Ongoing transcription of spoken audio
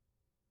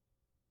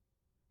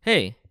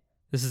Hey,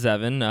 this is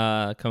Evan,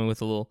 coming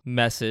with a little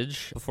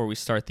message before we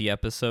start the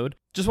episode.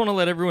 Just want to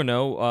let everyone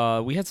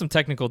know we had some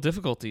technical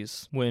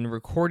difficulties when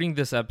recording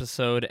this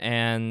episode,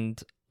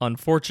 and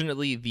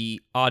unfortunately,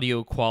 the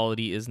audio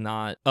quality is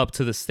not up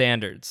to the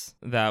standards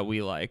that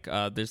we like.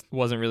 There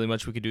wasn't really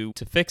much we could do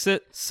to fix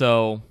it,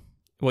 so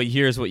what you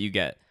hear is what you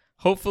get.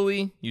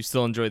 Hopefully, you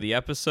still enjoy the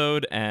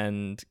episode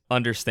and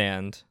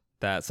understand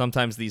that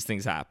sometimes these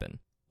things happen.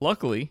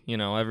 Luckily,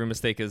 every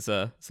mistake is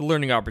it's a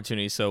learning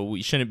opportunity, so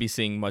we shouldn't be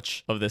seeing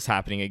much of this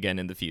happening again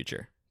in the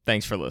future.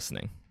 Thanks for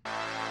listening.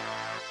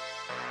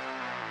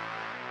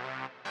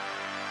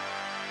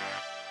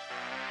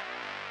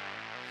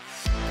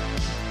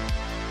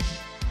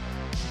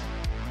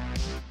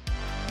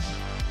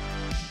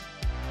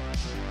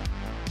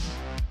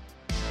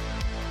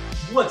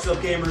 What's up,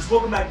 gamers?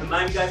 Welcome back to the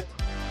Miami Guys.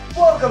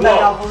 Welcome back,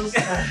 Alphas.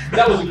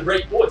 That was a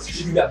great voice. You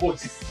should do that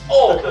voice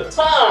all the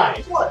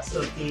time. What's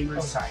up, gamers?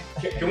 Oh, sorry.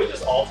 Can we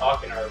just all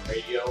talk in our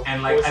radio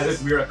And like voices? as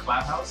if we were a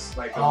clap house,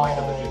 like a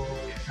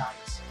legit.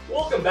 Nice.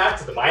 Welcome back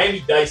to the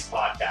Miami Dice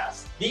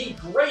Podcast, the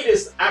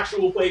greatest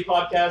actual play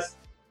podcast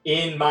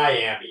in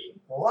Miami.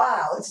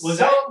 Wow, it's Was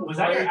so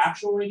that your great.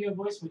 actual radio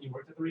voice when you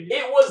worked at the radio?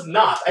 It was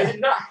not. I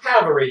did not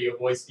have a radio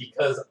voice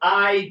because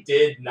I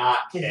did not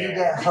Because you care.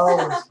 get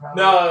hosed, bro.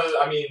 No,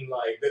 I mean,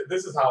 like,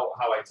 this is how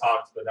I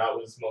talked, but that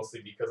was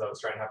mostly because I was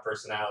trying to have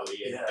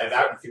personality. And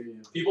that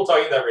people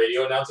talking that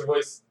radio announcer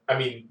voice, I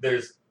mean,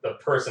 there's the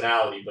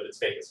personality, but it's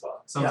fake as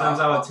fuck. Sometimes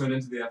Yeah. I would tune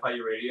into the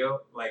FIU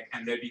radio,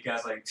 and there'd be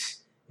guys like,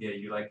 "Yeah,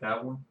 you like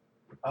that one?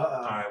 All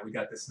right, we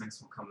got this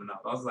next one coming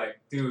up." I was like,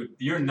 "Dude,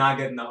 you're not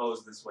getting the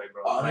hose this way,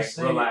 bro.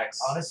 Honestly, like, relax."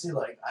 Honestly,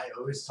 like, I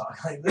always talk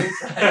like this.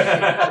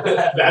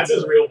 That's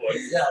his real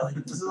voice. Yeah, like,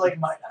 this is like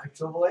my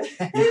actual voice.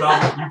 You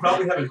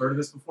probably haven't heard of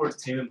this before.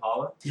 It's Tame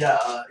Impala. Yeah,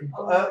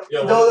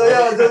 Yo,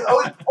 always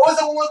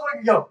the one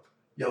like, yo,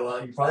 you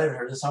probably haven't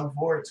heard this song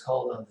before. It's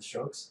called The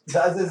Strokes.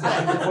 That's his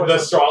name before. The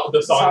song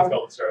is called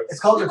The Strokes. It's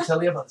called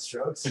Reptilia by The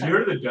Strokes. Have you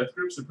heard of the death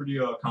groups? They're pretty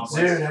complex.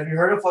 Dude, have you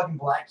heard of fucking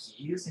Black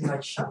Keys? And you're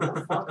like, shut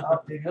the fuck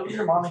up, dude. You'll be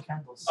your mom and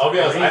candles. I'll be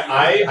honest,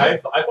 I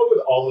fuck with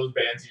all those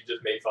bands you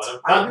just made fun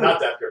of. I do. Not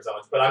Death Grip so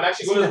much, but I'm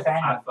actually See going the to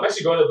fan. I'm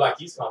actually going to the Black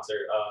Keys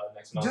concert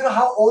next month. Dude,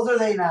 how old are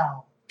they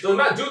now? They're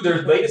not, dude.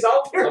 Their latest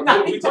album. They're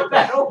not we even talked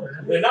that about. old.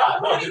 They're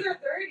not. No, They're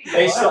 30.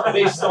 they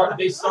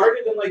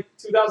started in like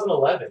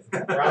 2011,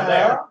 around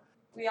there.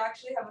 We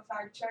actually have a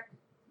fact check.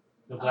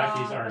 The Black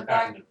Keys are in the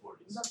fact in Black- their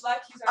 40s. The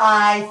Black Keys are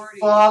I 40.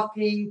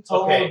 fucking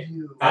told Okay.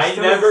 you. I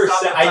still never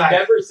stop said the I fact.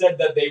 never said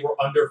that they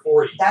were under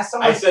 40. That's I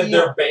someone's said steal.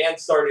 their band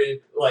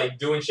started like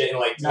doing shit in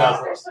like No.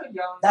 2000. They're so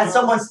young. That's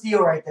someone's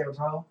steal right there,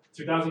 bro.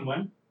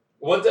 2001?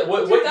 What year?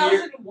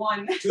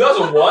 2001.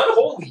 2001.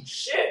 Holy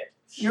shit!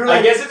 You're I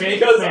like, guess it's Fake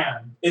because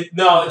fan. it's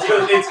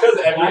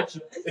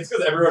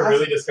because everyone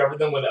really discovered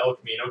them when El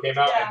Camino came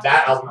out, Yeah. and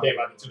that album came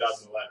out in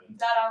 2011.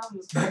 That album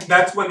was great.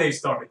 That's when they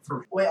started.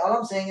 For wait, all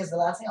I'm saying is the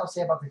last thing I'll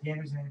say about the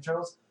Teenage Mutant Ninja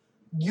Turtles,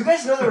 you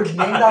guys know they were named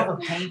off of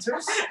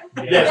painters?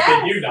 Yes,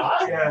 Yes. did you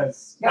not?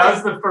 yes, Yeah. that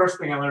was the first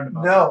thing I learned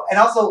about. No. And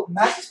also,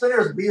 Master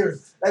Splinter is weird.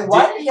 Like,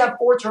 why did he have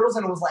 4 turtles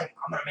and it was like,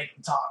 I'm gonna make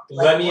them talk?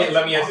 Like, Let me what?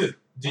 ask you this: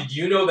 did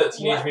you know that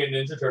Teenage What?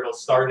 Mutant Ninja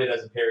Turtles started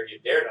as a parody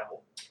of Daredevil?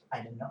 I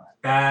didn't know that.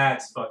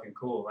 That's fucking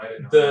cool. I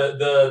didn't know.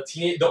 that.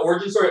 The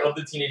origin story of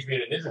the Teenage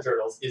Mutant Ninja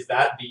Turtles is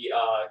that the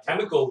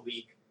chemical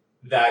leak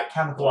that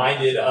Chemical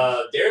blinded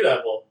leak.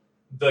 Daredevil,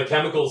 the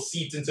chemicals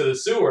seeped into the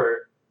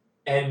sewer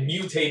and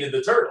mutated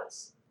the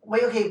turtles.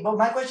 Wait, okay, but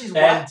my question is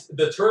And what?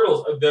 the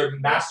turtles, their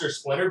master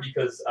Splinter,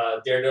 because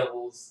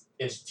Daredevil's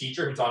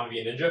teacher, who taught him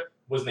to be a ninja,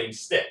 was named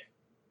Stick.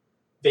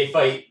 They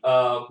fight,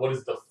 what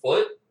is the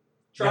Foot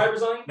tribe or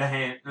something? The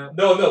hand. No,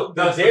 No,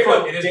 it's the Daredevil,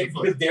 Foot. It is the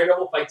Foot. because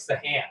Daredevil fights the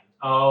hand.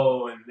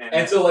 Oh,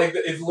 And so, like,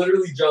 it's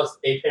literally just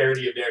a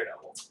parody of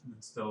Daredevil.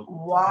 still.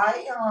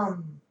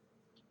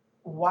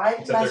 Why did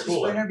Except they're Master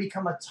cooler. Splinter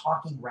become a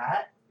talking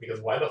rat?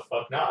 Because why the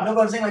fuck not? No,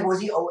 but I'm saying, like, was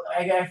he,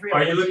 I forget.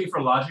 Are you looking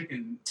for logic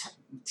in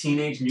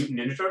Teenage Mutant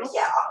Ninja Turtles?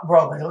 Yeah,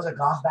 bro, but there was a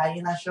goth baddie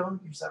in that show.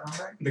 You still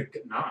remember? No,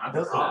 not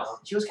There the was goth.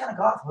 she was kind of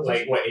goth. Wasn't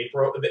Like, what,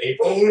 April? The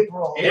April?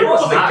 April. April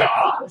was a not.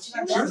 goth? Was she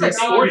not She was goth?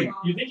 like 40.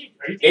 You think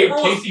are you thinking April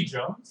of was- Casey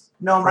Jones?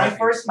 No, my Right.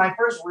 first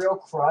real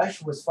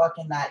crush was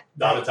fucking that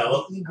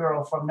Donatello? the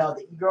e-girl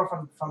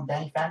from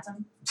Danny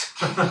Phantom.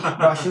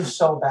 Bro, she was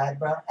so bad,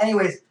 bro.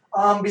 Anyways,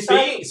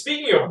 besides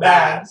Speaking of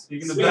bad,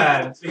 Speaking of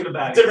bad.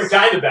 different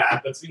kind of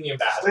bad, but speaking of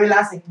bad, wait,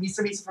 last thing,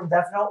 Misa from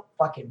Death Note,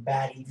 fucking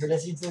baddie. If you're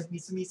listening to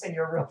this, Misa, and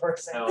you're a real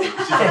person. Hell,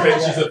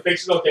 she's a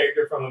fictional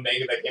character from a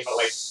manga that came out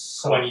like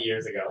 20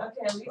 years ago.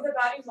 Okay, leave the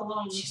baddies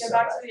alone. Let's She's get so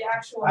back bad. to the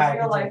actual Alright,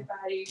 real life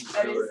continue. baddie.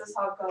 That is this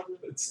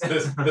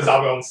hobgoblin. This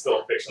album is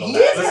still fictional. He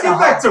bad. is Let's get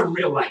back to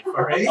real life,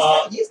 alright?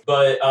 He's-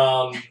 But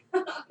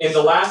in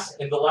the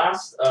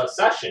last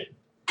session,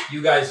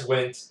 you guys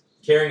went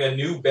carrying a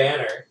new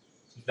banner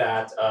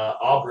that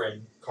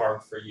Auburn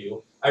carved for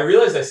you. I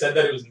realized I said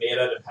that it was made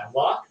out of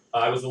hemlock.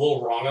 I was a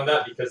little wrong on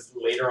that because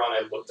later on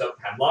I looked up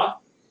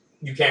hemlock.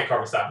 You can't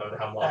carve a staff out of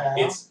hemlock.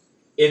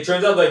 It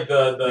turns out like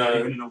Not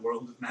even in a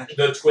world of magic.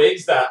 the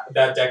twigs that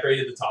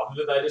decorated the top of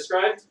it that I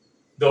described,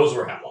 those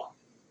were hemlock.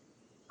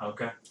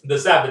 Okay. The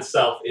staff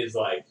itself is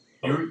like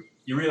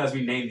You realize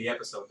we named the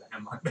episode the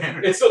Hemlock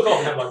Banner. it's still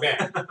called the Hemlock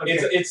Banner. Okay.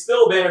 It's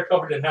still a banner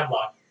covered in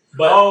hemlock,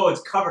 but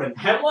it's covered in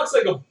hemlock's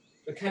like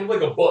a kind of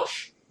like a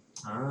bush.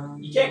 Um,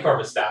 You can't carve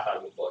a staff out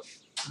of a bush.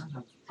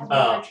 I've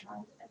Uh, never tried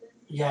it.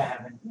 Yeah, I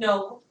haven't.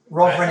 No.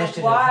 Roll for Right.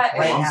 initiative Why?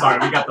 right I'm now.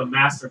 sorry, we got the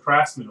master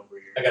craftsman over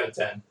here. I got a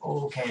 10.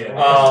 Okay. Yeah.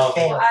 Well,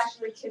 Fail.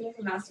 actually, Kim is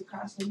a master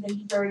craftsman. Thank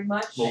you very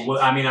much. Well,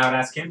 I mean, I would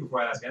ask him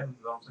before I ask Evan.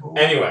 So.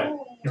 Anyway,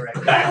 You're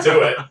right. back to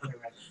it. You're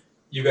right.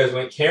 You guys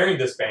went carrying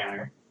this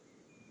banner,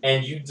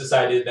 and you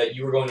decided that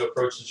you were going to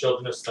approach the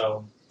Children of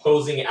Stone,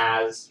 posing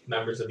as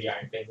members of the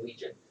Iron Fang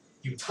Legion.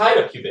 You tied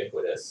up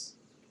Ubiquitous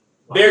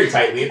very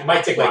tightly. It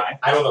might take like Why?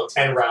 I don't know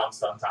 10 rounds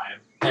sometime.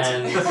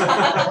 And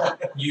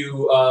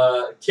you,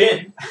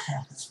 Kin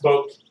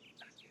spoke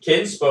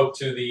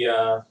to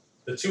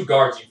the two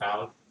guards you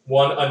found.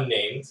 One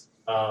unnamed,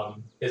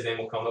 his name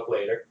will come up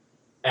later,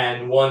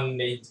 and one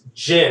named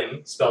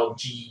Jim, spelled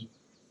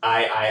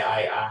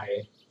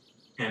G-I-I-I-I.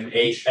 And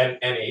H.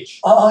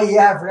 Oh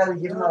yeah, I forgot to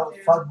give him a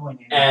fuckboy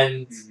name.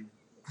 And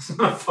That's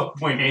not a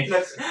fuckboy name.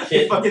 That's a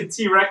Kid. fucking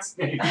T-Rex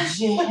name.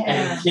 Yeah.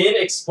 and Kin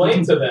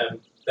explained to them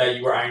that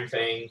you were Iron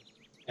Fang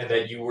and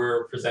that you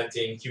were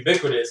presenting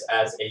Ubiquitous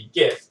as a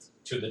gift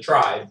to the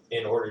tribe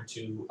in order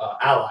to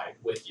ally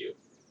with you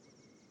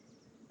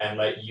and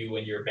let you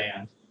and your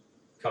band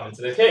come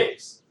into the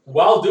caves.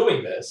 While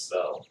doing this,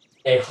 though,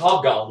 a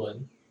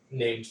hobgoblin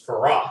named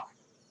Farak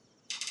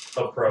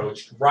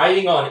approached,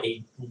 riding on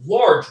a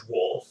large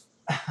wolf,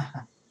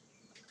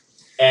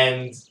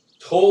 and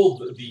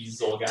told these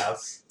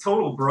Zolgaths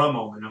Total bruh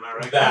moment, am I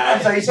right? That-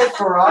 I'm sorry, you said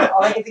Barack.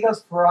 All I can think of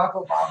is Barack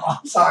Obama.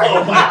 I'm sorry.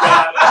 Oh my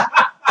god.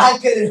 I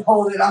couldn't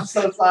hold it. I'm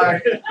so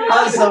sorry.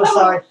 I'm so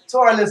sorry. To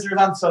our listeners,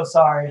 I'm so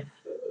sorry.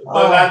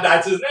 But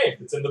that's his name.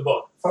 It's in the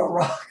book.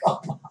 Barack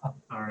Obama.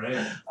 All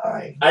right. All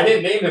right. I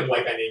didn't name him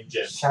like I named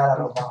Jim. Shout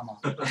out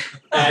Obama.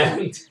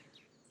 And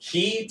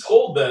he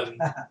told them,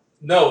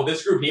 no,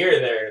 this group here,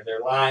 they're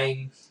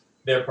lying.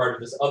 They're part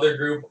of this other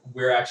group.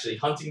 We're actually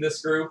hunting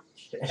this group.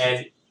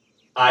 And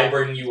I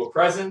bring you a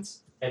present,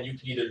 and you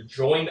can either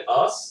join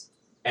us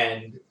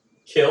and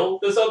kill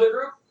this other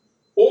group,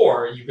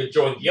 or you could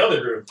join the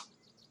other group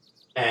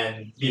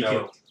and, Be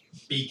killed.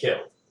 be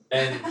killed.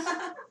 And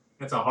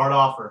That's a hard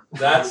offer.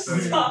 that's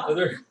Stop.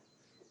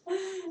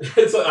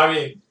 it's, I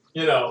mean,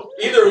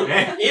 either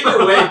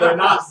way, they're I'm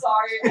not.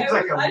 sorry. It's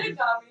like a- I did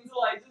not mean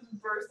to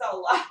just burst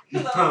out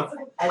laughing. I was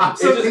like, I'm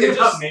so It just- thinking it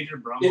about just- Major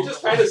Brum. It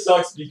just kind of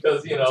sucks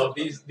because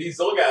these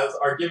Zolgaths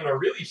are given a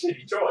really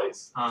shitty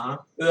choice. Uh-huh.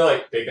 They're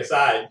like, pick a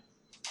side.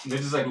 They're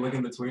just like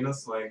looking between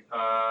us like,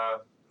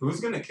 who's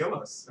gonna kill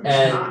us? I mean,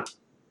 And- not.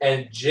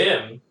 And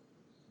Jim,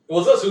 well,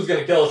 it's us who's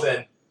gonna kill us,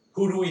 and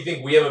who do we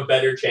think we have a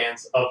better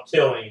chance of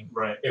killing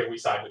Right, if we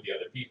side with the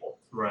other people?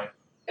 right.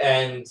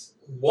 And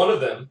one of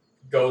them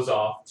goes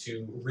off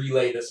to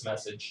relay this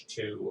message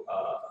to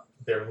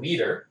their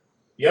leader.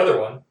 The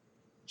other one,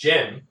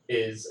 Jim,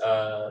 is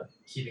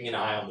keeping an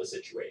eye on the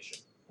situation.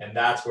 And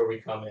that's where we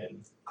come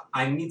in.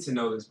 I need to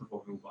know this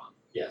before we move on.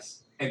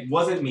 Yes. It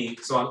wasn't me,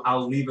 so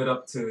I'll leave it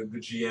up to the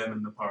GM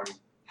and the party.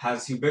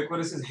 Has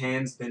Ubiquitous's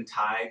hands been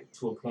tied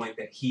to a point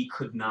that he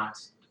could not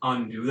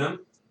undo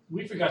them?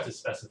 We forgot to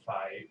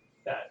specify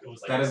that it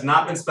was like That has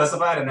not been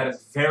specified, and that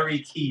is very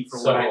key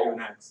for what I So- do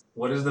next.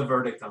 What is the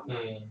verdict on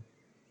that?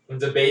 I'm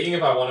debating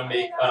if I want to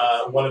make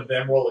one of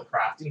them roll a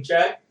crafting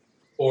check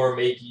or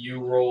make you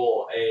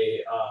roll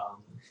a.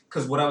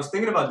 Because what I was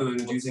thinking about doing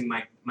is using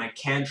my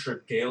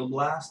cantrip Gale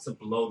Blast to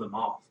blow them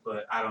off,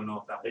 but I don't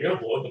know if that They're going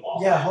to blow them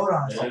off. Yeah, hold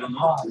on a Blow second. them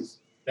off. Pause.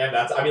 Damn,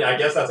 I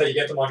guess that's how you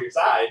get them on your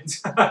side.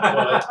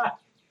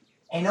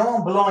 Ain't no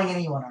one blowing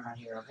anyone around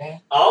here,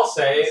 okay? I'll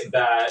say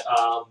that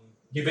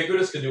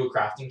Ubiquitous could do a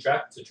crafting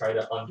check to try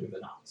to undo the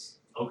knots.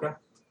 Okay.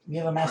 We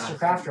have a master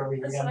crafter over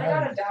here. listen, I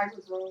got a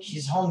dagger, bro.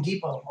 She's Home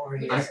Depot over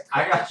here.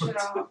 I got That shit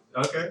off.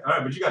 Okay,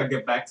 alright, but you gotta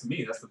get back to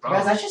me, that's the Guys,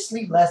 problem. I should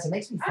sleep less. It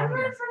makes me I'm right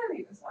funny. in front of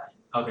you. That's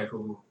fine. Okay,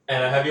 cool.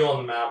 And I have you on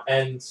the map.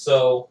 And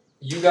so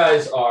you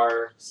guys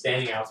are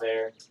standing out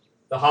there.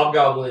 The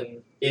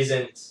hobgoblin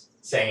isn't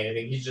saying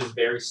anything. He's just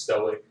very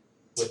stoic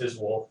with his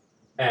wolf.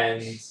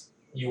 And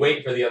you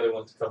wait for the other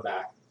one to come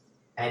back.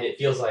 And it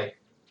feels like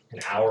an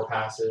hour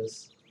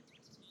passes,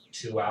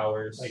 2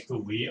 hours. like the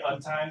we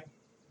untie.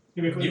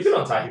 you can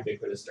untie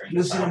Ubiquitous during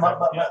this Loosen time. him up,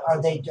 but Yeah.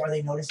 are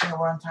they noticing that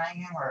we're untying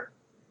him, or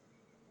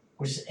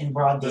we're just in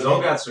broad The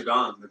daylight? Zolgaths are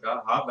gone. The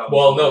hobgoblins.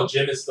 Well, no,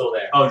 Jim is still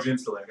there. Oh,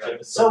 Jim's still there. Got Jim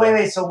it. is still So there.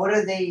 wait. So what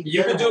are they?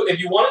 You could do if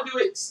you want to do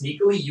it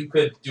sneakily. You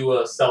could do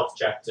a stealth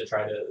check to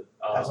try to,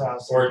 That's what I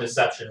was or a thinking.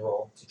 deception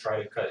roll to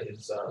try to cut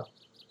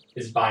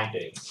his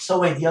binding. So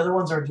wait, the other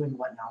ones are doing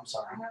what now? I'm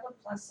sorry. I have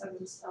a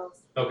 +7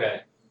 stealth.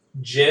 Okay,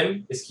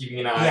 Jim is keeping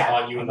an eye Yeah,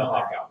 on you and the I know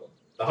that. hobgoblin.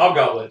 The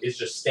hobgoblin is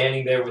just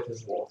standing there with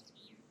his wolf,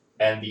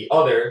 and the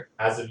other,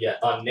 as of yet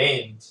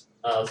unnamed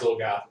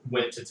Zolgath,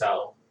 went to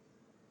tell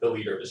the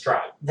leader of his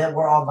tribe. That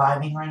we're all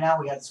vibing right now.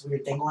 We got this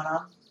weird thing going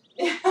on.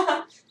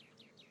 Yeah.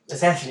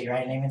 Essentially,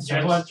 right? Name and You guys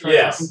service. want to try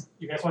Yes. talking?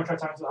 You guys want to try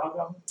talking to the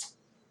hobgoblin?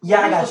 Yeah,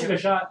 I got Let's you. give it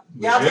a shot.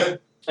 Yeah, I'll We take-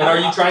 should. And are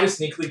you trying to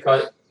sneakily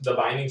cut the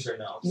bindings or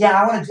no?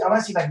 Yeah, I want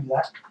to see if I can do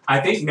that. I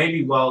think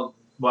maybe while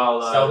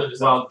Stealth or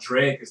deception? while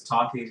Drake is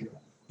talking,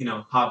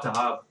 hob to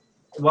hob,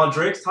 while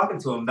Drake's talking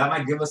to him, that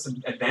might give us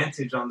an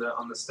advantage on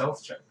the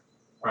stealth check,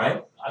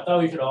 right? I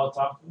thought we could all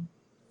talk to him.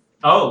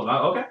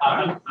 Oh, okay.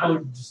 I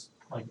would just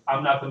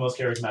I'm not the most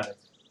charismatic.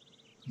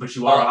 But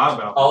you are a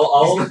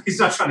hobgoblin. He's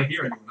not trying to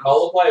hear anyone else.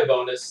 I'll apply a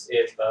bonus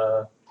if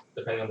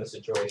depending on the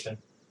situation.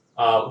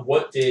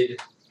 What did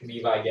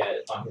Levi get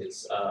on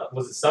his?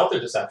 Was it stealth or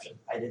deception?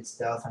 I did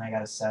stealth and I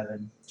got a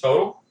 7.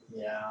 Total?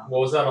 Yeah.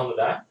 What was that on the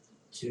die?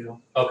 2.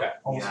 Okay.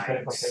 Almost a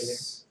critical failure.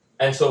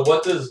 And so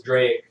what does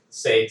Drake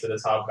say to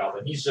this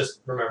hobgoblin? He's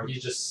just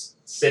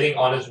sitting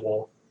on his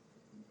wolf,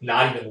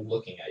 not even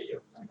looking at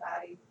you.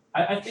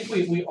 I think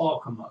we all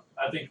come up.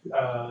 I think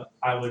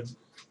I would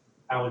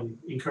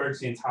encourage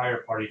the entire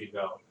party to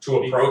go. To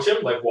approach him,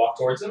 like walk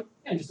towards him?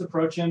 Yeah, just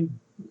approach him,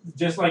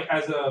 just like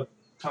as a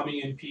coming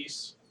in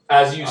peace.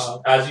 As you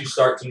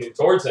start to move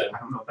towards him, I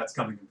don't know if that's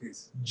coming in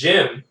peace.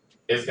 Jim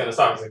is gonna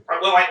stop. He's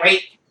like,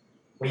 wait,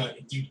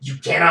 you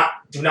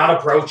do not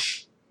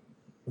approach.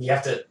 We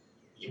have to.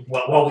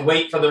 While we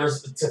wait for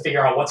to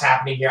figure out what's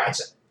happening here,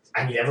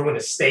 I need everyone to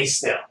stay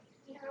still.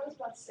 Yeah, I was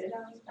about to say that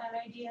was a bad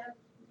idea.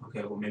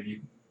 Okay, well maybe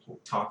you can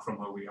talk from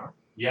where we are.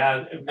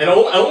 Yeah, and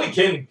only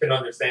Kim can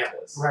understand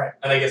this. Right.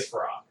 And I guess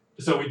Farah.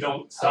 So we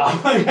don't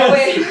stop.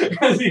 Wait.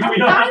 We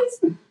Guys,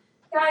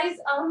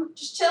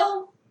 just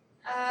chill.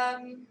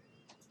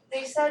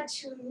 They said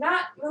to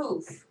not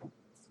move.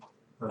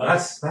 Well,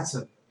 that's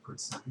a good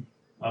sign.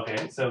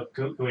 Okay, so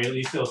can we at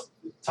least still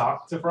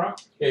talk to Brock?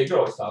 Yeah, you can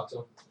always talk to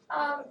him.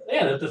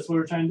 Yeah, that's what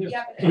we're trying to do.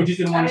 Yeah, We just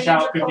didn't want to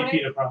shout 50 Draconic-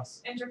 feet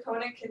across. In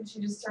Draconic, can she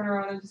just turn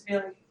around and just be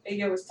like,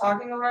 Ayo was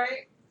talking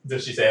alright?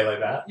 Does she say it like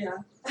that? Yeah.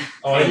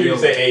 Oh, I hear you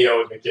say Ayo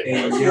with the kid.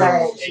 Ayo.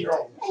 She's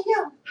right.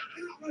 Ayo.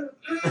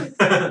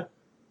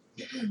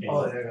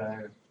 Oh,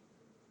 there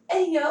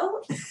you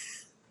go. Ayo?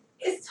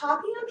 Is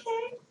talking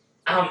okay?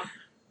 I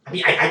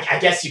mean, I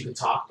guess you could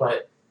talk,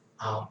 but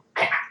I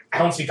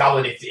don't speak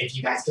Goblin. If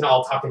you guys can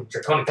all talk in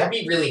Draconic, that'd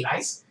be really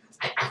nice.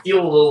 I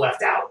feel a little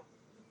left out.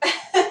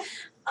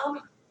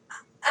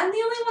 I'm the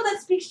only one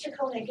that speaks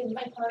Draconic in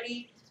my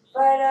party,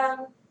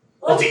 but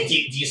Well, do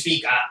you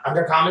speak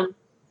Undercommon?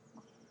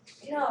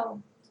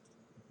 No.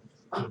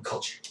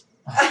 Uncultured.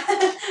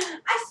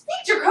 I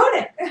speak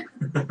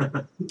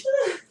Draconic.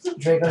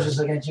 Draco's just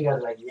looking at you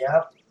guys like,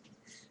 yep.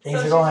 Things So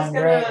are she's going just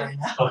great gonna- right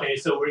now. Okay,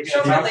 so we're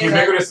Show gonna me talk, later.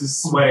 Ubiquitous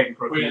is sweating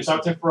we're gonna profusely.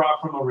 talk to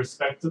Brock from a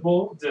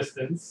respectable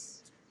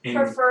distance.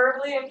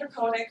 Preferably in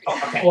Draconic.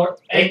 Okay. Or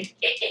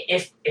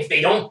If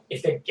they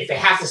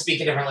have to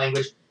speak a different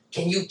language,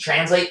 can you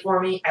translate for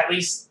me at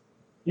least?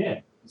 Yeah,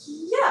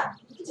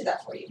 we can do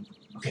that for you.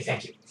 Okay,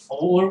 thank you.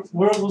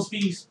 we'll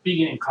be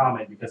speaking in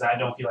common because I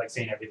don't feel like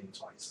saying everything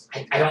twice.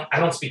 I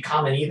don't speak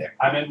Common either.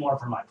 I meant more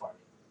for my party.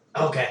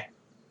 Okay.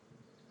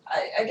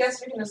 I guess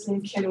we can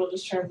assume Ken will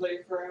just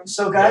translate for him.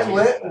 So guys,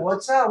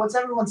 Yeah, what's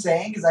everyone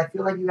saying? Because I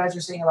feel like you guys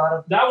are saying a lot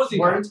of That was in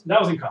words.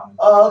 common.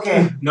 Oh,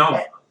 okay. No,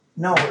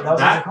 No, that was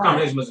that Draconic.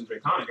 conversation wasn't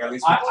Draconic. At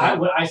least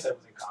What I said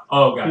was in common.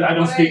 Oh, got I it.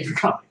 don't Right. speak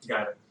Draconic.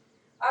 Got it.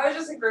 I was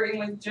just agreeing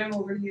with Jim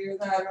over here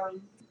that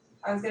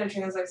I was gonna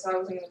translate, so I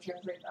wasn't gonna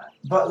translate that.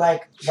 But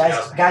like, guys,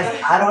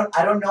 I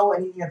don't know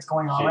anything that's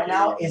going on right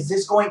now. Is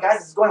this going, guys?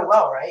 It's going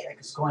well, right? Like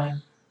it's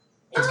going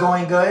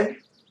good.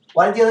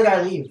 Why did the other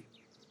guy leave?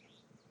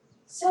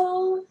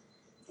 So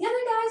the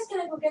other guy's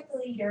gonna go get the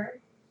leader.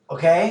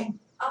 Okay.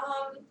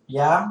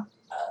 Yeah.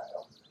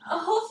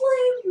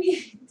 Hopefully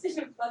we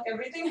didn't fuck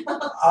everything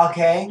up.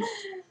 Okay.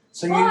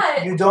 So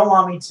But- you don't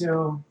want me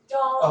to?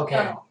 Don't Okay.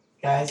 know.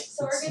 Guys.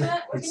 So we're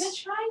gonna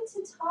try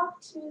to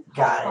talk to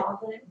Got it.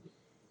 Hobgoblin,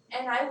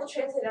 and I will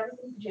translate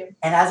everything for Jim.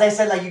 And as I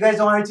said, like you guys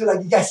don't want me to,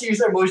 like you guys see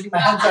start motioning my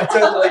hands. I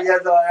told you, like you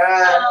guys are,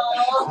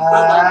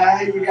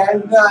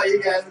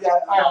 you guys know.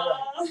 All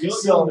right. You'll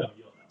So- know.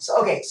 So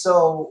okay,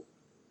 so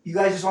you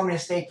guys just want me to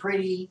stay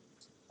pretty,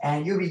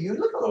 and you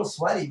look a little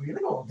sweaty, but you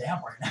look a little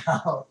damp right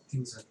now.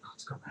 Things are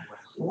not going well.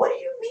 What do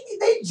you mean?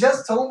 They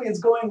just told me it's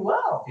going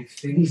well. If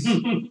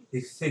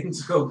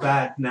things go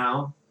bad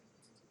now,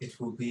 it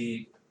will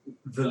be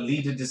the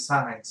leader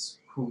decides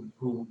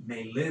who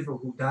may live or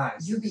who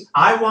dies.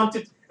 I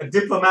wanted a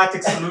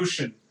diplomatic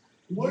solution.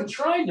 We're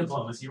trying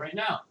diplomacy right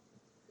now.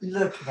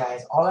 Look,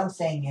 guys, all I'm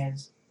saying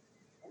is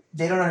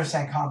they don't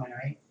understand common,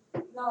 right?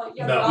 No,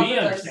 yeah, No, We Hobgoblin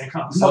does. understand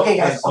common. So- Okay,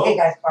 guys. so Okay,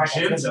 guys. All right,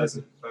 Jim guys,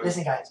 doesn't. but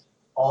listen, guys.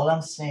 All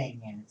I'm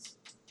saying is,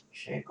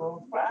 shake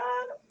or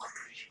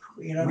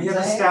you know what we I'm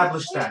have saying?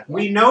 established that.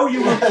 We know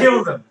you will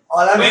kill them. All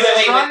I'm Wait,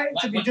 saying, Try wait,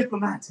 to be what?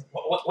 diplomatic.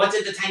 What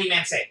did the tiny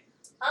man say?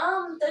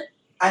 The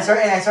I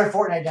started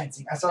Fortnite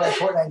dancing. I started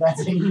Fortnite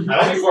dancing. I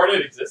don't think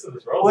Fortnite exists in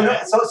this world. Well, no,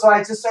 man. so I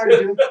just started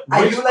doing.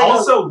 I Which, do like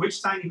also,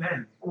 which tiny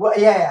man?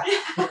 yeah.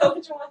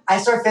 which one? I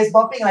start fist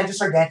bumping and I just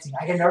start dancing.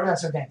 I get nervous. I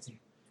start dancing.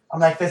 I'm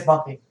like fist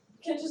bumping.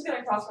 Ken's just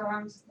gonna cross my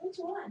arms. Which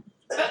one?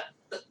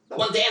 The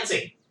one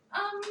dancing.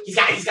 He's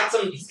got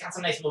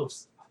some nice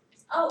moves.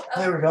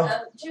 There we go.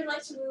 Jim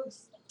likes to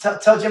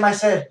move. Tell Jim I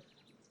said,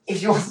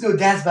 if you want to do a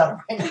dance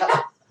battle right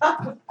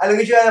now. I look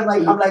at you and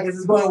I'm like, is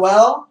this going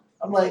well?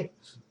 I'm like,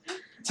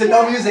 To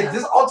no music.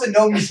 This is all to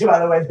no music, by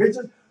the way. They're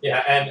just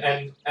Yeah,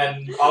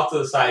 and off to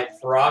the side,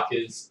 Farak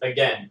is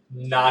again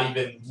not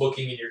even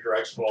looking in your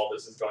direction while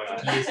this is going on.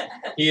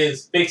 He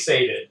is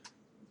fixated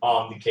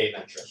on the cave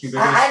entrance.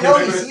 I know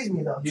he sees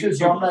me though too,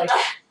 so I'm like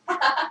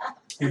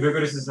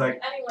Ubiquitous is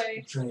like,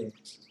 Anyway, Dre,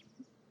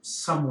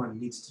 someone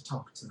needs to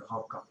talk to the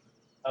hobgoblin.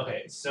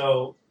 Okay,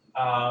 so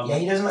yeah,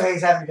 he doesn't look like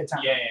he's having a good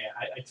time. yeah.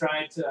 I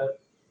try to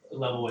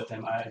level with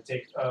him. I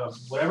take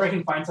whatever I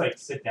can find to like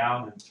sit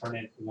down and turn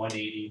it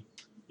 180.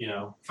 You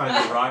know. Find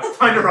a rock.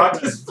 Find a rock.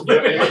 It's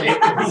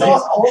the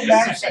most old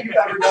man shit you've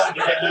ever done.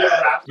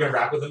 You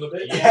rap with him a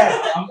bit?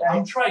 Yeah,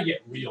 I'm trying to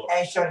get real.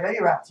 Hey, Sean, let me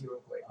rap to you real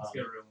quick. Let's get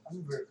real. Let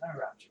me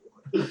rap to you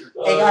real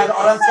quick. Hey guys,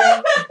 all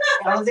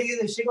I'm saying is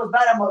if shit goes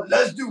bad, I'm like,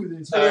 let's do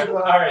this.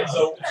 Alright,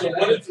 so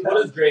what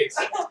is Drake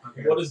say?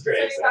 Okay. What is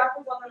Drake sitting say?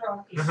 backwards on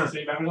the rock. So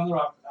you backwards on the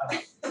rock.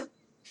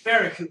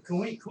 Farrah, can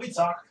we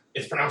talk?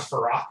 It's pronounced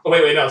Farak. Oh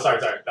wait, no, sorry,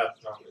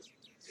 that's wrong.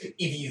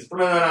 It is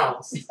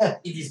pronounced. Okay,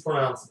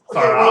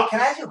 Farak. wait, can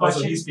I ask you a Also,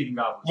 question? he's speaking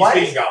goblin. Why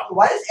He's does, speaking goblin.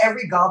 why does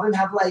every goblin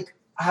have like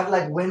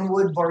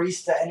Winwood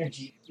barista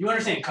energy? You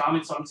understand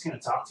common, so I'm just gonna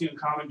talk to you in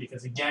common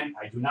because again,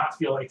 I do not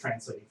feel like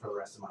translating for the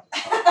rest of my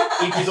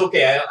life. It is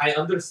okay. I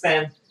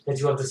understand that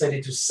you have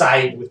decided to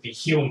side with the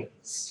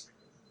humans.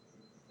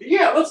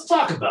 Yeah, let's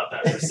talk about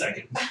that for a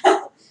second.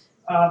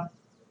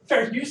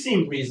 Farrah, you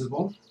seem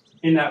reasonable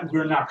in that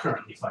we're not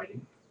currently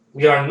fighting.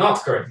 We are not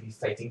currently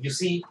fighting. You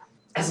see,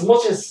 as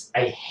much as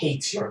I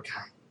hate your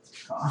kind,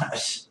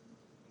 Gosh.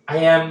 I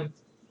am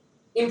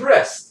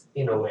impressed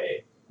in a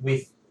way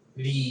with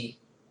the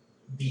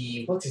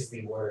what is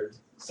the word?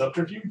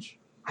 Subterfuge?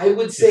 I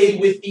would say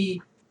with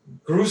the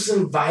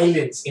gruesome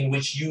violence in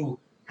which you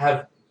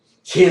have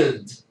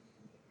killed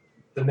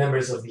the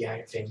members of the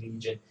Iron Fang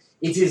Legion.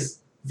 It is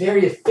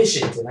very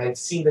efficient, and I've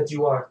seen that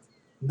you are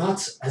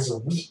not as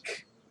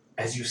weak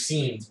as you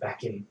seemed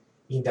back in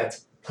that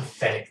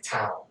pathetic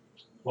town.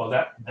 Well,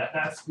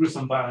 that's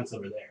gruesome violence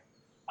over there.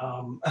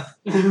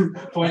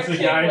 Points to the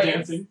guy Okay, wait.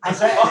 dancing. I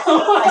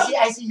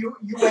see you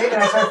wave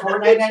and I start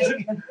Fortnite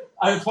dancing.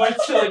 I point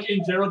to like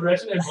in general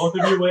direction and both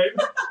of you wave.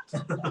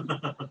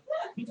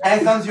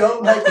 And it thumbs you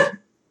up like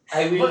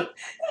I will.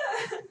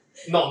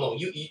 No,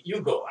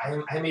 you go.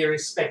 I'm a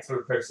respectful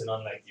person,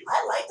 unlike you.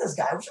 I like this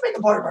guy. We should make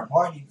him part of our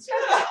party. This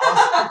guy's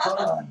awesome.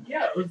 Come on.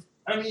 Yeah,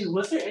 I mean,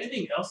 was there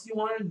anything else you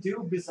wanted to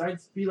do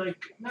besides be like,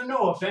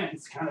 no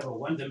offense, kind of a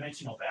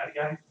one-dimensional bad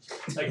guy?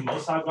 Like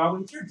most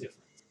hobgoblins, you're different.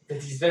 That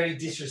is very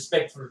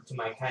disrespectful to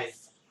my kind.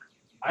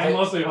 I'm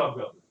also a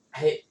hobgoblin.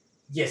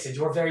 Yes, and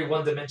you're very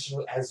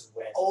one-dimensional as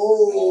well.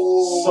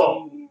 Oh.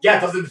 So, yeah,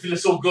 it doesn't feel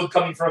so good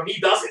coming from me,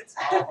 does it?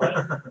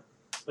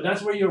 But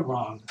that's where you're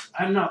wrong.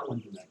 I'm not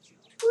one-dimensional.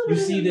 You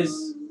see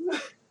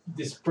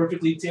this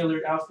perfectly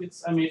tailored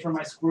outfits I made for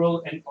my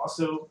squirrel, and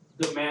also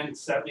the man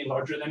sadly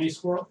larger than a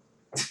squirrel.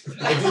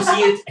 I do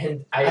see it,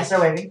 and I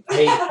start waving.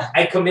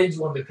 I commend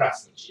you on the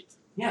craftsmanship.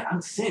 Yeah,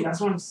 I'm saying, that's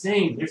what I'm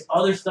saying. There's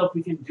other stuff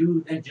we can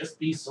do than just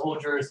be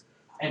soldiers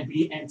and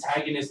be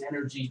antagonist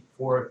energy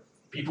for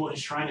people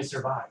just trying to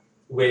survive.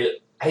 Well,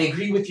 I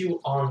agree with you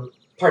on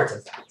part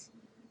of that.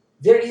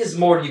 There is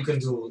more you can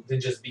do than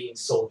just being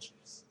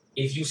soldiers.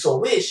 If you so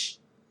wish,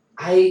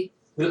 I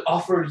will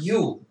offer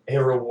you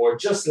a reward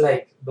just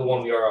like the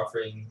one we are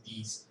offering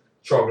these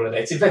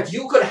troglodytes. In fact,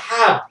 you could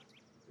have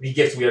the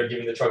gift we are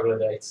giving the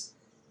troglodytes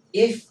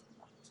if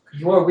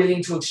you are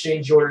willing to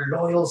exchange your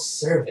loyal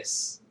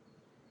service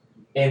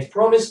and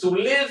promise to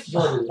live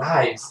your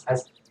lives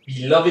as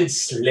beloved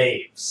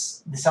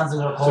slaves This sounds a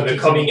little to cold. the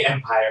coming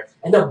empire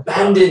and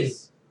abandon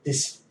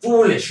this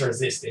foolish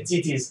resistance.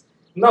 It is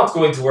not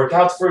going to work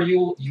out for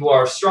you. You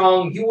are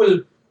strong. You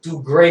will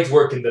do great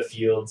work in the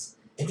fields.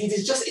 And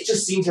it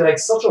just seems like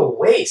such a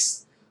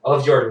waste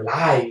of your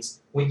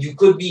lives when you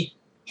could be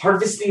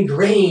harvesting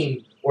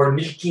grain or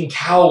milking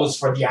cows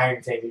for the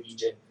Iron Fang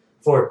Legion,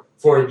 for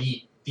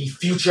the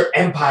future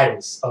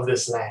empires of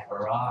this land.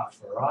 Farag,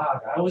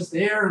 I was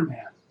there,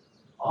 man.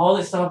 All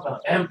this stuff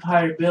about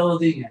empire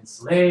building and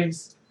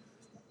slaves.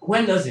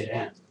 When does it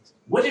end?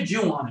 What did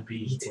you want to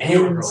be It when you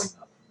were growing ends.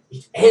 up?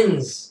 It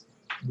ends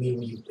when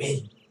we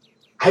win.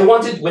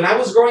 When I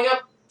was growing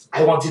up,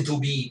 I wanted to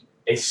be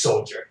a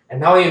soldier. And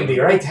now I am the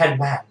right-hand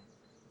man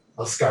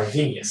of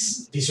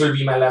Scarvinius. These will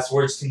be my last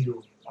words to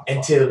you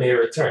until they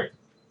return.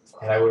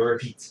 And I will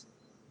repeat,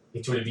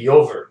 it will be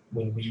over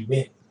when we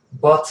win.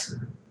 But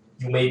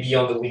you may be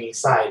on the winning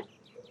side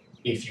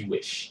if you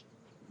wish.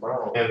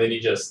 Bro. And then he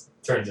just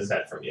turns his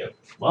head from you.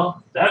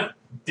 Well, that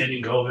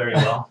didn't go very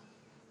well.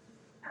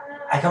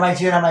 I come back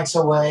to you and I'm like,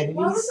 so what did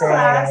What he was the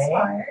last say?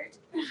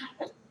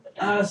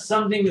 part?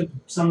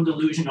 Some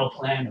delusional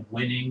plan of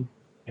winning.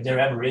 If there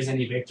ever is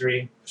any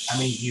victory, I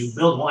mean, you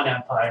build one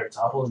empire,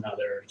 topple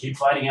another, keep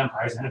fighting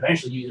empires, and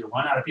eventually you either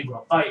run out of people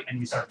to fight and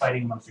you start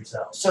fighting amongst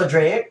yourselves. So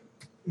Drake,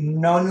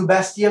 no new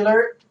bestie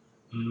alert.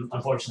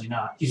 Unfortunately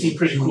not. He seemed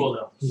pretty cool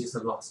though. He is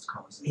a lost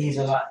cause. He's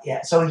a lot,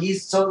 yeah. So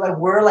he's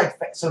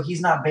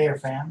not Bayer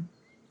fam.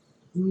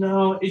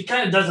 No, it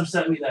kind of does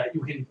upset me that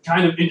you can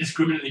kind of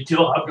indiscriminately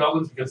kill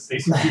hobgoblins because they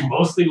seem to be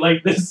mostly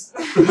like this.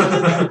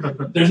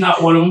 There's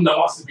not one of them that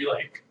wants to be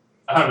like,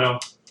 I don't know,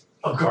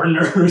 a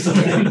gardener or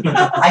something.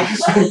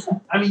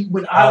 I mean,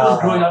 when I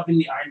was growing up in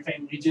the Iron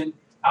Fang Legion,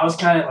 I was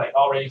kind of like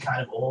already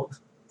kind of old,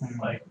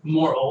 like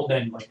more old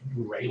than like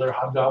regular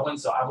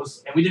hobgoblins. So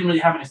and we didn't really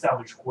have an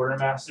established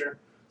quartermaster.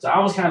 So I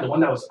was kind of the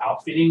one that was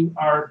outfitting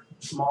our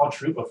small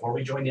troop before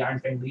we joined the Iron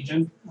Fang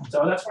Legion.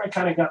 So that's where I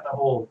kind of got the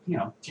whole,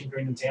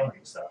 tinkering and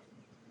tailoring stuff.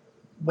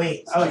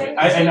 Wait.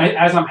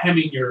 As I'm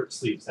hemming your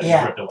sleeves, that you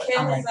ripped away.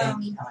 Kim is,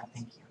 Thank you.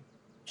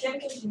 Kim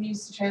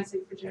continues to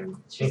translate for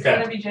Jim. She's Okay.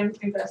 gonna be Jim's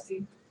new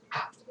bestie.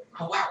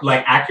 Oh wow.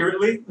 Like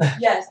accurately?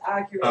 Yes,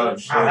 accurately. Oh,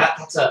 Wow,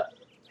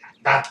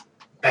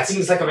 that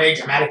seems like a very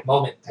dramatic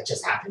moment that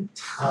just happened.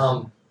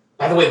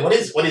 By the way, what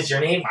is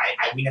your name?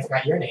 We never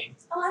got your name.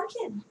 Oh, I'm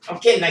Kim.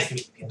 Okay, nice to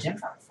meet you. Jim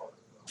found it for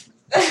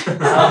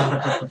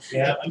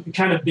Yeah, I'm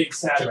kind of big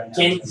sad right now.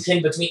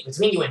 Ken,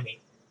 between you and me,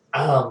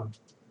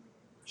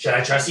 should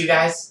I trust you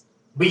guys?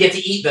 We get to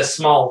eat the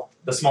small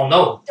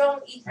gnome.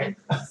 Don't eat Right.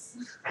 him.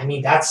 I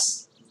mean,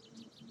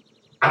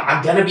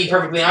 I'm gonna be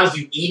perfectly honest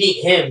with you.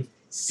 Eating him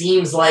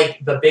seems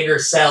like the bigger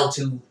sell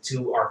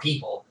to our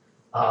people.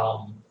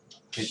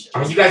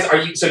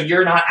 So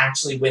you're not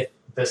actually with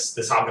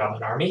this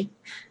hobgoblin army?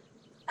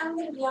 I'm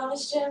gonna be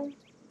honest, Jim.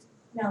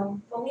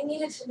 No, but we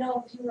needed to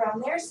know if you were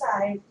on their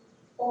side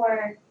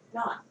or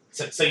not.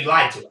 So you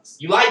lied to us.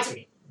 You lied to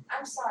me.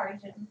 I'm sorry,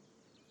 Jim.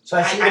 So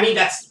I see. I mean,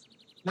 that's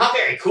not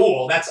very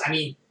cool.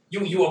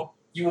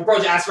 You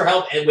approach, ask for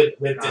help, and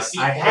with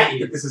deceit. I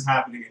hate that this is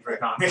happening in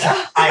Dracon.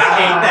 I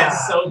hate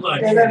that so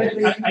much.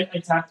 I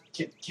tapped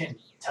Ken.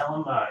 Tell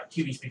him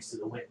QB speaks to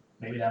the wind.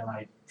 Maybe that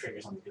might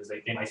trigger something because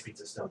they might speak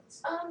to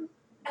stones.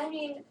 I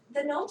mean,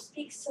 the gnome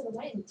speaks to the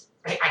wind.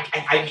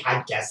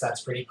 I guess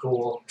that's pretty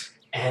cool.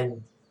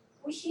 And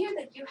We hear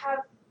that you have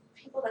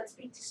people that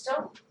speak to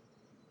stone.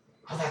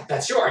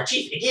 that's true. Our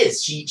chief, it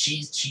is. She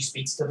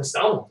speaks to the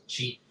stone.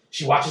 She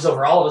watches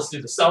over all of us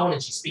through the stone,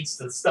 and she speaks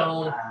to the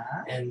stone.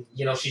 And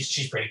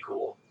she's pretty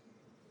cool.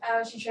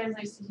 She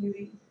translates to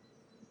Huey.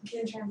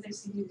 Kim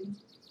translates to Huey.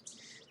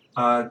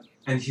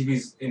 And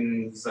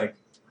he's like,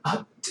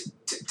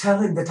 tell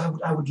him that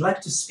I would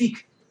like to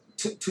speak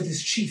to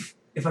this chief,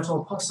 if at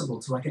all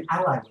possible, so I can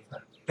ally with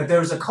her. That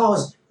there is a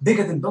cause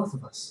bigger than both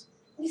of us.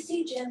 You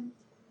see, Jim,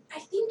 I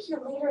think your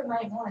leader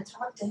might want to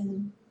talk to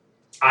him.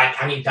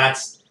 I mean,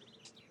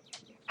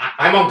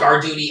 I'm on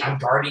guard duty. I'm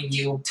guarding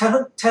you. Tell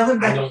him I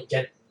that don't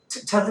get.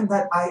 tell him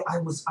that I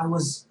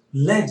was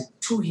led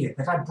to here,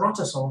 that I brought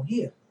us all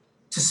here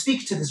to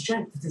speak to this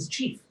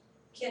chief.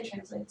 Kim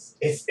translates.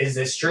 Is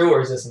this true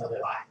or is this another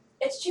lie?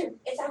 It's true.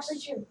 It's actually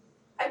true.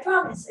 I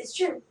promise. It's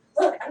true.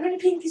 Look, I'm gonna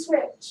pinky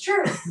swear. It's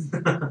true.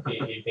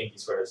 He pinky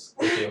swears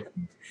with you.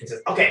 He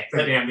says, "Okay,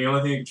 But damn, the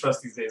only thing you can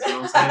trust these days. You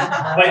know what I'm saying?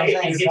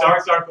 but It's a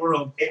dark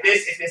world. if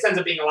this ends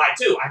up being a lie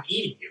too, I'm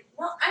eating you."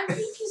 No, I'm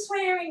pinky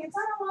swearing. It's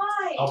not a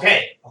lie.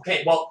 Okay.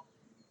 Well,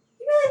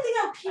 You really think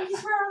I'll pinky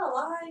swear on a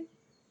lie?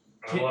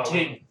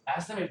 Ken,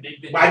 ask them if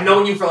they've been. I've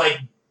known you for like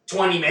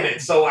 20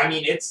 minutes, so I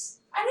mean, I did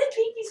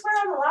pinky swear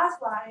on the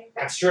last lie.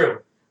 that's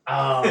true.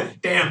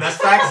 Damn, that's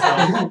facts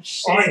though.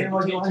 Shit,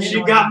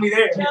 she got me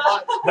there.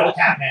 No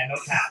cap, man, no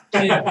cap.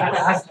 Ken,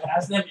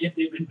 ask them if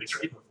they've been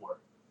betrayed before.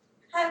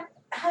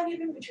 Have you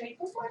been betrayed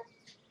before?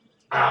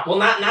 Well,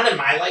 not in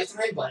my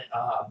lifetime, but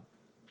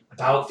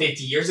about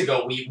 50 years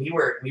ago, we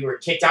were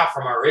kicked out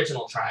from our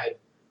original tribe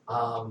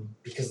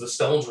because the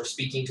stones were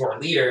speaking to our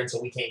leader, and so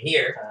we came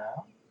here,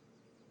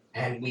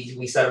 and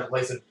we set up a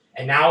place,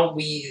 and now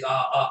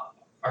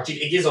our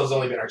chief Igizo's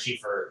only been our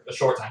chief for a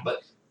short time,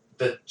 but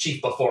the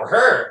chief before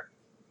her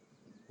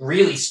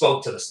really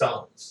spoke to the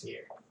stones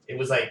here. It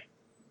was like,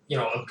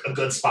 a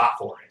good spot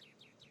for it.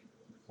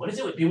 What is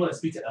it with people that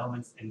speak to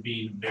elements and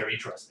being very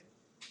trusting?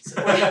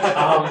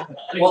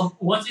 Well,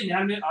 once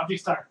inanimate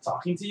objects start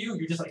talking to you,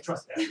 you just like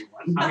trust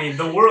everyone. I mean,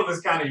 the world is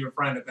kind of your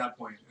friend at that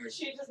point.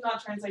 She does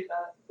not translate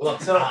that.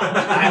 Look, So-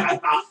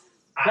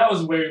 That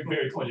was very,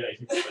 very pointed at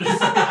you.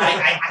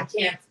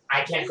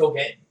 I can't go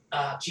get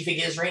Chief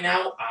Igiz right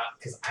now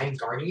because I'm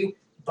guarding you,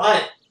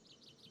 but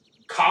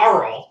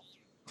Carl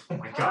Oh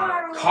my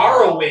god.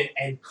 Carl went,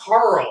 and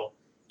Carl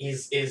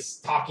is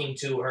talking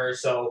to her.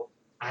 So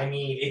I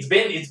mean, it's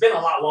been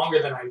a lot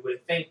longer than I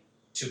would think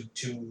to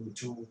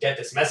get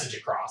this message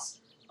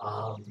across.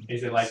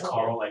 Is it like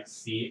Carl, like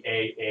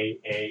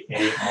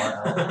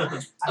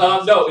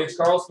CAAAARL? No, it's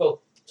Carl spelled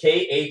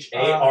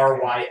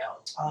KHARYL.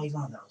 Oh, he's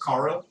one of those.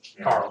 Carl?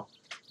 Carl.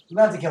 You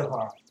have to kill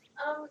Carl.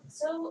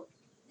 So.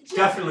 Jim,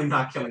 Definitely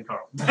not killing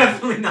Carl.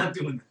 Definitely not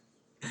doing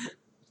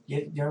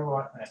You're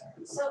what?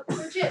 So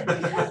Jim,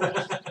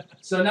 because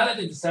So now that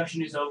the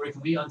deception is over,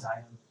 can we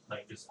untie him?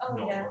 Like just Oh,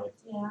 normally?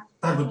 yeah.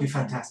 That would be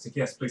fantastic.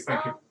 Yes, please,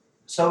 thank you.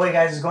 So wait,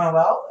 guys, it's going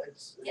well.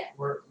 Yeah.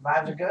 Vibes are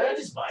Yeah, good.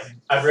 just vibing.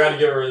 I forgot to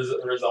give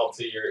a result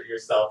to your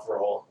stealth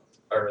roll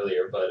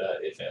earlier, but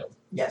it failed.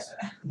 Yes,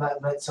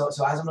 but so as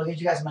I'm looking at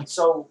you guys, I'm like,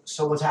 so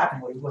what's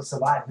happening? What's the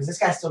vibe? Because this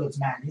guy still looks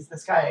mad.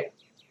 This guy,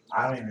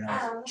 I don't even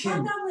know.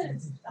 Hobgoblin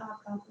is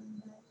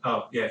Hobgoblin, but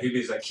Oh, yeah, he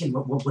was like, Kim,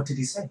 what did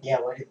he say? Yeah,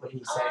 what did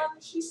he say?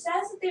 He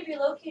says that they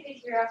relocated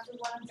here after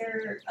one of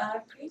their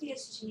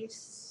previous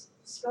chiefs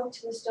spoke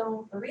to the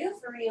stone for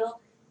real,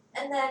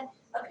 and then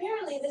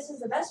apparently this is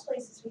the best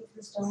place to speak to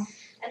the stone,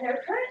 and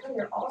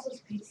they're also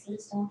speaking to the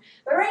stone.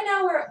 But right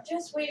now we're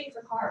just waiting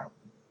for Carl.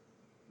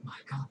 My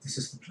God, this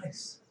is the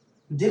place.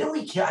 Didn't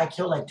we kill? I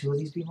killed like 2 of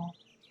these people.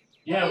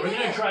 Yeah, we're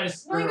gonna try to No,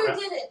 spur you around.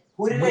 did it.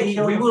 Who did I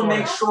kill? We will before?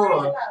 make Don't worry sure.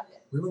 about it.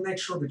 We will make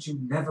sure that you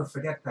never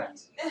forget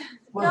that.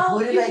 Well, No,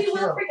 who did you I will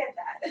kill? forget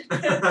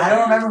that. I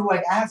don't remember who.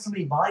 Like, I have so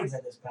many bodies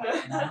at this point.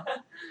 You know?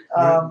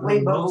 Your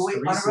Wait, but most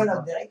wait, recent Honorable,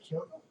 one. did I kill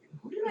them?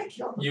 Who did I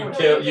kill? You before?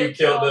 kill you you did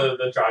killed kill-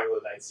 the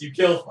Troglodytes. You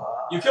killed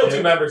Fuck.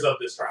 2 members of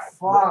this tribe.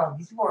 Fuck,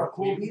 these people are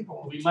cool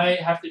people. We might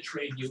have to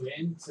trade you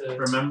in to.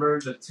 Remember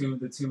the two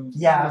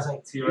Yeah, I was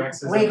like,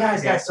 T-Rexes? wait,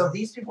 and guys, so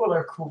these people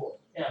are cool.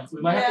 Yeah,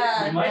 we might have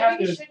to. We might have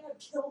maybe to. you shouldn't have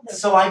killed them.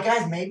 So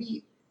guys,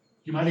 maybe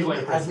You might be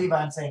like. as Levi,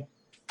 I'm saying,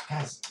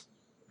 guys,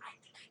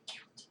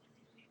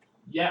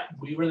 Yeah,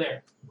 we were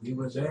there. We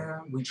were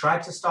there. We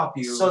tried to stop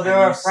you. So and they're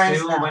our you friends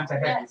still now. went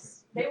ahead.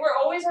 Yes. They were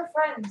always our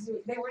friends.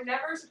 They were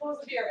never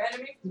supposed to be our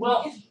enemy. from the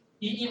Well, beginning.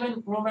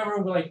 Even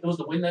remember, like it was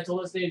the wind that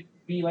told us they'd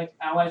be like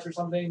allies or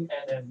something,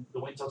 and then the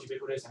wind tells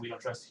Ubiquitous, and we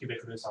don't trust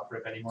Ubiquitous off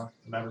rip anymore.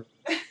 Remember?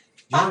 You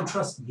don't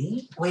trust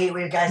me?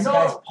 wait, guys, No.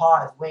 guys,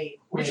 pause, wait.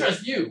 We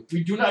trust you.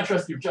 We do not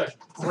trust your judgment.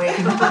 Wait,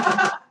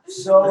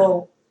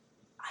 so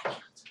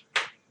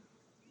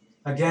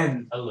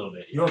Again, A little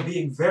bit. you're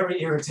being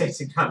very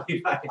irritating now,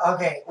 Levi.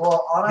 okay,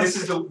 well, all I'm This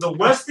is the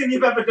worst thing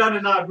you've ever done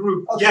in our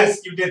group. Okay.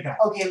 Yes, you did that.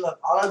 okay. Look,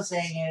 all I'm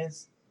saying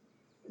is,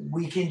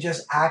 we can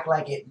just act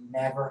like it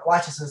never.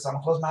 Watch this. So I'm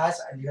gonna close my eyes,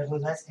 and you guys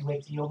close your eyes, and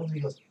wait till you open them.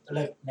 He goes,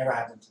 look, never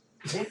happened.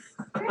 You see?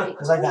 Great,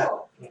 It's like that.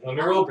 cool. Let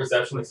me roll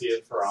perception to see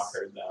if Farak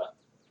heard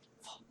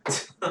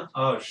that.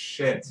 Oh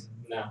shit.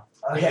 No,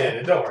 he Okay.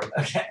 didn't. Don't worry.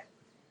 Okay.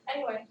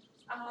 Anyway,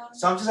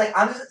 So I'm just like,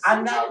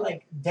 I'm now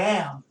like,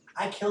 damn,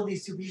 I killed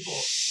these 2 people.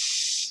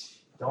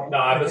 Don't. No,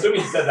 I'm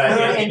assuming he said that.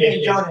 No,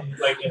 in Jordan.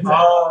 like in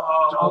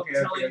Oh, Don't okay,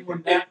 tell okay.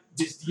 anyone that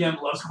this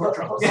DM loves court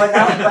troubles. But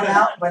now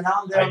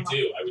I'm there. I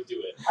do. I would do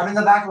it. I'm in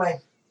the back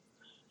like.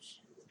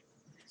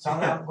 So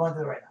I'm going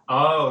through it right now.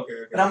 Oh, okay,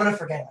 But I'm gonna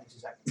forget in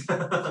like 2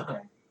 seconds. okay.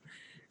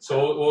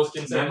 So what was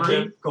considered Memory,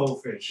 Jim?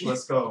 goldfish.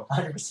 Let's go.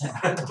 100%.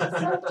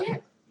 so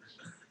Jim,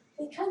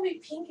 they call me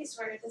Pinky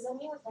Sweater. Does that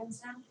mean we're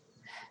friends now?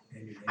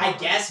 I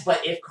guess,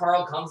 but if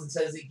Carl comes and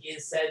says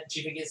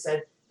Chief Iggy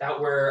said that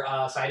we're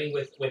siding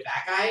with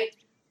that guy,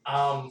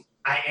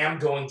 I am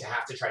going to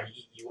have to try to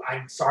eat you.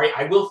 I'm sorry.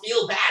 I will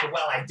feel bad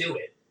while I do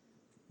it.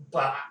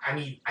 But I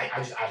mean, I'm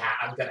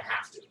gonna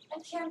have to. I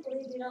can't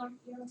believe you don't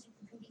take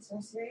the Pinky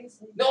Sweater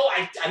seriously. No,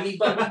 I mean,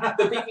 but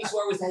the pinky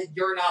swear was that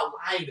you're not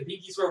lying. The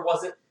pinky swear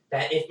wasn't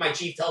that if my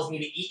chief tells me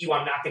to eat you,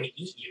 I'm not going to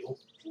eat you.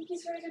 Pinky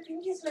Sweater,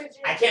 Jim.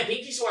 I can't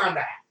pinky swear on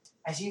that.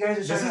 I see you guys are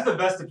This trying is to. the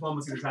best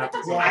diplomacy that's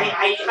happened. Yeah.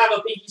 I have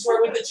a pinky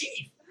swear with the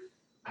chief.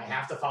 I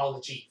have to follow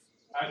the chief.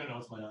 I don't know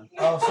what's going on.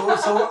 Oh,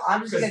 so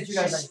I'm just gonna Because get you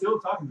guys she's like. still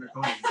talking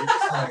draconian. We're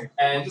just like,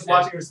 And, we're just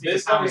watching her speak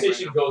this Italian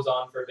conversation right goes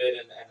on for a bit,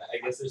 and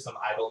I guess there's some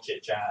idle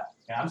chit chat.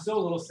 Yeah, I'm still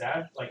a little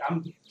sad. Like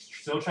I'm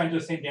still trying to do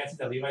the same dances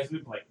that Levi's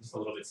doing, but like just a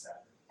little bit sad.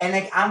 And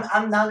like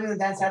I'm now doing the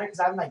dance at it because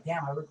I'm like,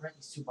 damn, I regret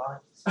these 2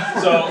 bodies. So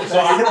I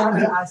still want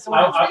to. I still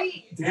want to.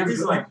 Great. now.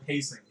 He's like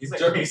pacing. He's like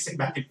So- pacing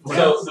back and forth.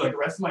 So, like the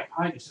rest of my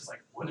kind is just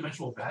like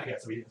one-dimensional bad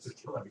guys, so we have to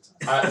kill every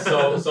time.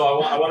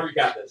 so I want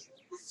to recap this.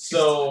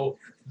 So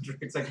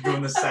It's like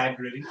doing the sad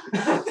gritty.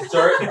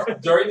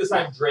 during this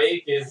time,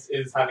 Drake is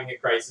having a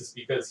crisis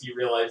because he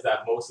realized that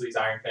most of these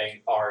Iron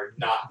Fang are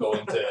not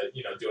going to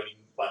do anything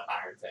but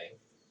Iron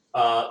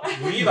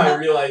Fang. Levi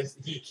realized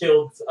he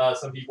killed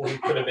some people who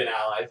could have been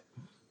allies.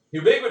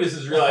 Ubiquitous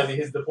is realizing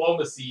his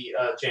diplomacy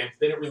chance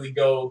didn't really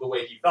go the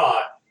way he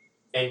thought,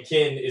 and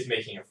Kin is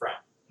making a friend.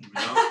 You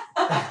know?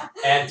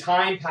 And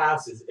time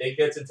passes. It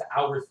gets into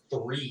hour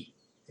 3.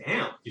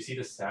 Damn. You see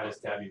the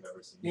saddest dab you've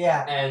ever seen.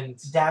 Yeah. And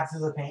Dab through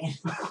the pain.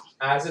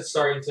 as it's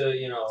starting to,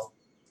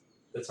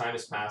 the time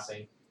is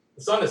passing.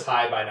 The sun is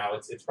high by now.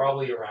 It's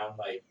probably around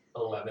like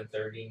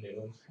 11:30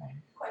 noon.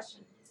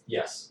 Question.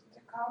 Yes.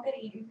 Did Carl get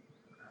eaten?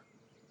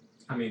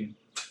 I mean,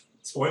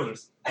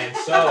 spoilers. And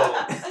so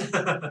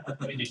I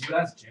mean, did you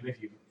ask Jim if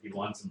you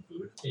want some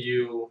food?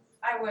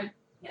 I would.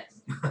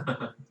 Yes.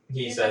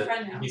 he He's says my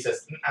friend now. he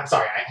says I'm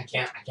sorry, I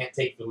can't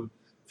take food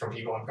from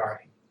people I'm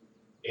guarding.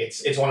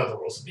 It's one of the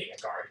rules of being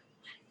a guard.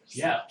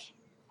 Yeah.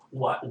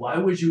 Why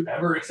would you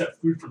ever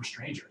accept food from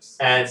strangers?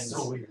 And It's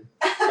so weird.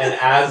 and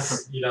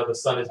as the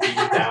sun is beating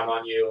down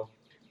on you,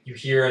 you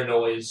hear a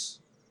noise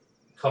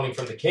coming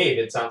from the cave.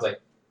 It sounds like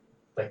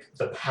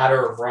the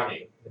patter of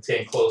running. It's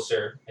getting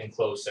closer and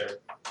closer.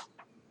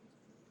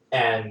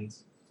 And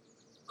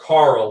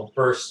Carl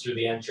bursts through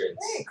the entrance.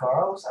 Hey,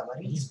 Carl, what's up,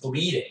 buddy? He's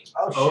bleeding.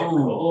 Oh shit. Oh.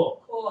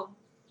 Cool. Cool.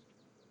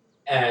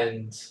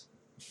 And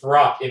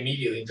Farak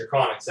immediately,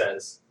 Draconic,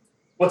 says,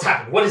 "What's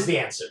happened? What is the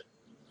answer?"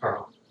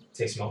 Carl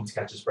takes a moment to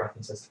catch his breath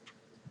and says,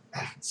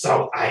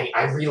 "So I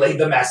relayed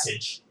the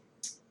message.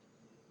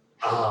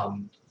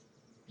 And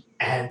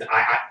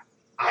I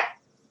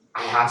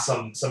have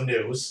some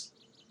news.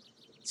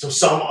 so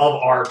some of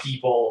our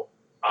people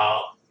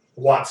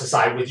want to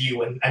side with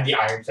you and the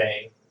Iron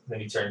Fang. And then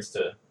he turns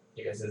to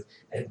you guys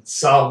and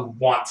some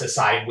want to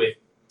side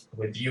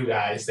with you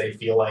guys. They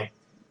feel like,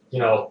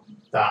 the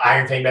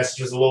Iron Fang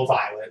message was a little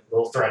violent, a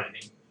little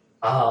threatening.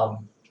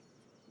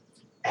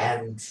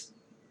 And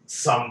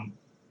some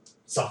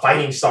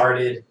fighting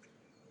started.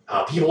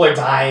 People are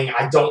dying.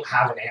 I don't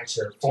have an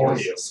answer for you.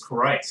 Jesus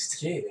Christ.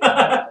 Gee,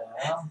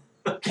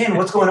 Ken,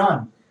 what's going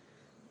on?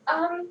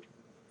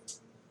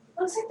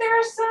 Looks like there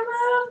are some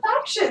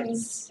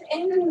factions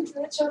in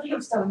the Children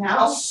of Stone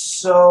now.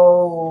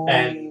 So.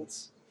 And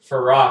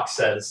Farak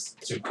says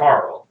to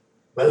Carl,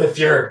 well, if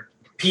your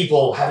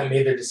people haven't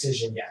made their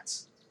decision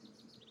yet,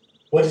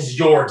 what is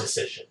your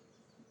decision?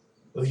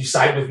 Will you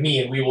side with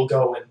me and we will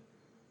go and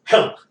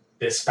help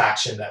this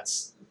faction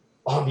that's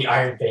on the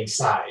Iron Fang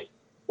side?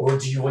 Or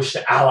do you wish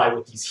to ally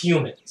with these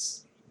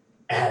humans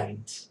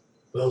and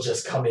we'll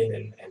just come in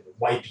and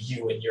wipe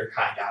you and your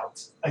kind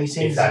out? Are you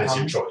saying If that is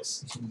your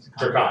choice.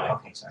 Draconic.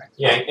 Okay, sorry.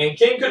 Yeah, and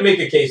King could make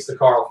a case to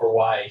Carl for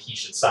why he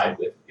should side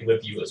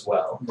with you as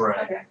well.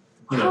 Right. Okay.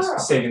 You know,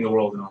 saving the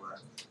world and all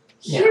that.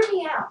 Yeah. Hear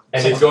me out.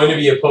 And it's going to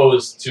be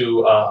opposed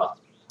to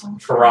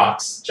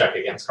Farak's check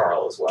against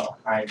Carl as well.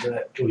 Alright, do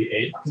it. Do we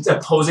aid? It's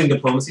opposing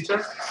diplomacy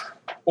check?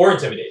 Or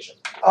intimidation.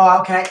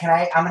 Oh, can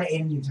I? I'm gonna aid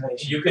in the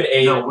intimidation. You can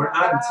aid. No, we're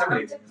not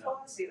intimidating.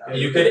 Diplomacy, though.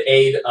 You could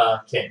aid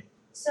Kin.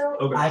 So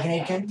Okay. I can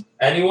aid Ken?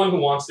 Anyone who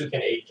wants to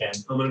can aid Kin.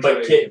 I'm gonna try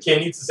But to Kin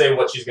needs to say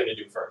what she's going to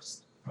do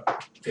first.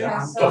 Yeah,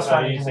 I'm so- plus How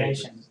 5 do you say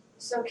intimidation.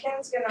 So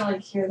Ken's gonna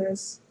hear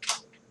this.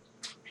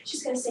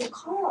 she's gonna say,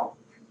 Carl,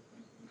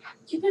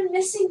 you've been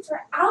missing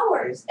for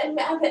hours, and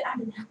I've been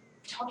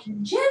talking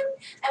to Jim,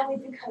 and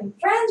we've been becoming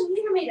friends. We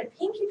even made a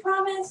pinky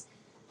promise.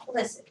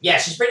 Listen. Yeah,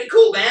 she's pretty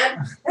cool,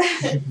 man.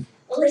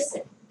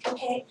 Listen,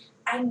 okay?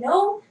 I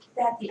know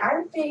that the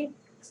Iron Fang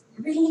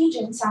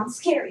Legion sounds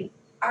scary,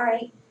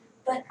 alright?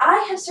 But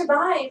I have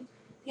survived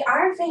the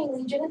Iron Fang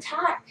Legion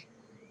attack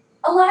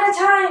a lot of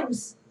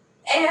times.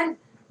 And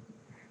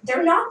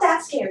they're not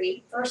that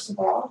scary, first of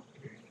all.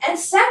 And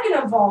second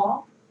of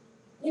all,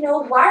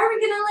 why are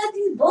we gonna let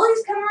these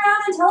bullies come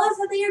around and tell us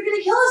that they are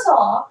gonna kill us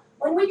all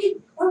when we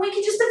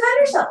could just defend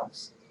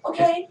ourselves?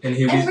 Okay? And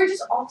he And was we're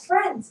just all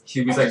friends.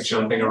 like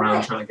jumping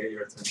around trying to get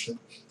your attention.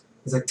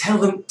 He's like, tell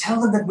them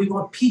that we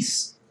want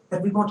peace,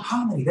 that we want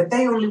harmony, that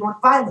they only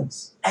want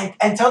violence.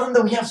 And tell them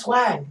that we have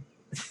swag.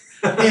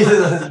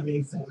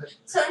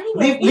 So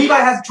anyway, Levi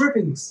has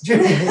drippings.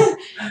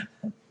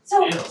 So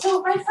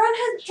my friend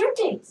has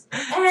drippings,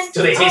 and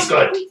Do they taste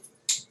good?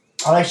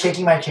 I'm like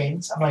shaking my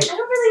chains. I'm like, I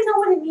don't really know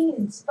what it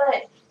means,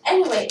 but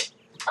anyway,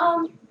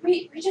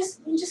 we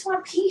just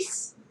want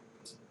peace.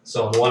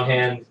 So on one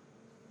hand,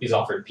 he's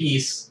offered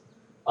peace.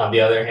 On the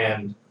other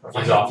hand,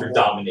 he's offered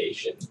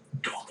domination.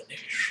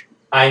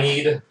 I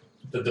need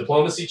the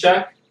diplomacy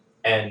check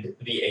and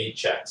the aid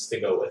checks to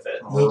go with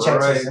it. we check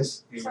Alright,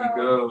 this. here So-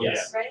 we go.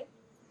 Yes. Ready?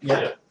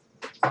 Yeah.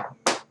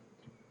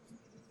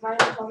 My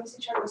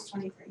diplomacy check was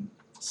 23.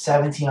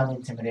 17 on the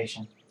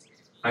intimidation.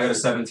 I got a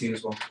 17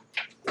 as well.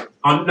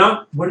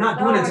 No, we're not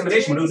doing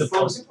intimidation. We're doing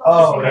diplomacy.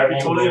 Oh, Okay, okay.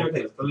 totally different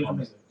thing. Totally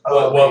different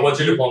thing. What's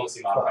your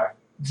diplomacy modifier?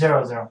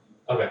 0.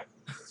 Okay.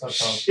 So,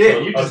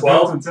 Shit, you a just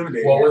 12? don't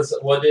intimidate.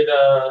 What did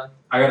I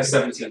got a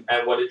 17.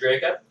 and what did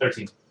Drake get?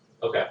 13.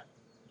 Okay.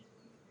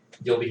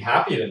 You'll be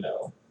happy to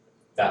know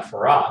that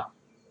Farah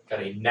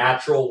got a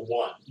natural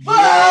 1.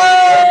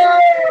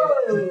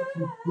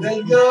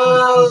 Let's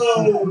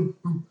go!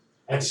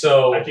 And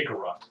so I kick a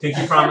rock.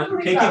 Pinky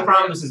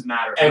promises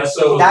matter. And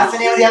so- That's the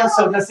name of the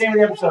episode. That's the name of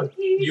the episode.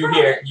 you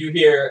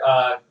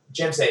hear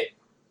Jim say,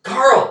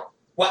 Carl,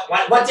 what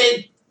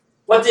did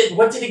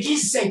the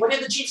geese say? What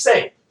did the chief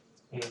say?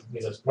 And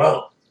he says,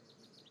 well,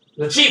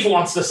 the chief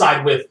wants to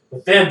side with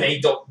them. They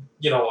don't,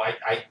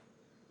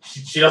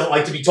 she doesn't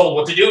like to be told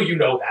what to do. You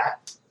know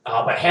that.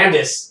 But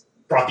Handis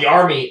brought the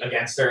army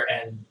against her,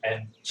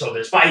 and so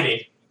there's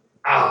fighting.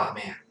 Ah,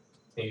 man.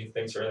 He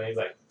thinks for a minute. He's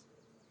like,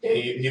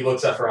 he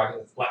looks at Farag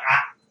and is like,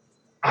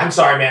 I'm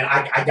sorry, man.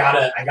 I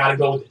gotta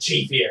go with the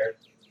chief here.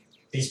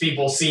 These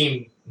people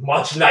seem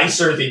much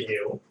nicer than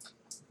you.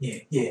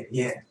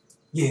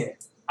 Yeah.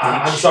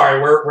 I'm sorry.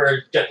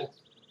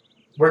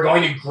 We're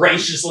going to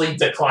graciously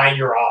decline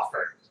your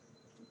offer.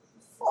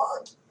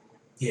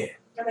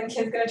 And then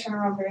Ken's gonna turn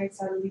around very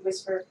excitedly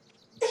whisper,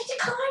 They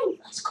declined.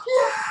 Let's go.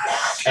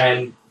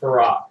 And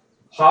Farah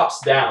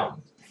hops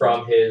down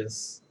from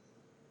his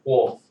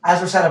wolf. As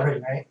we're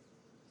celebrating, right?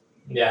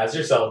 Yeah, as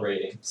you're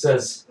celebrating,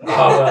 says, "Oh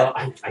well,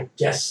 I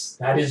guess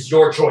that is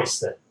your choice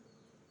then."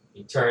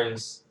 He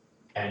turns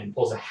and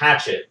pulls a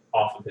hatchet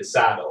off of his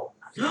saddle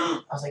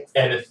I was like,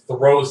 and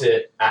throws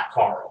it at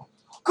Carl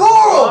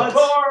Carl! Not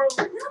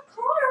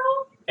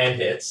Carl. and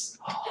hits.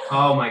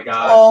 Oh my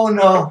god. Oh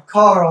no,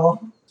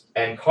 Carl.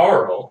 And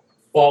Carl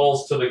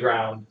falls to the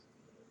ground,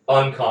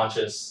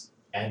 unconscious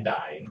and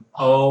dying.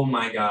 Oh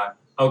my god.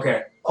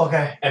 Okay,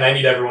 Okay. And I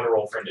need everyone to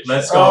roll for initiative.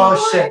 let's go.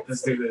 Oh shit.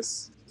 Let's do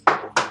this.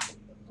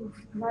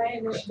 my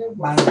initiative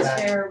Mine was was bad.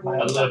 terrible.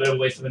 A little bit of a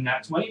waste of a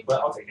nat 20,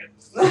 but I'll take it.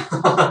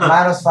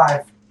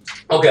 -5.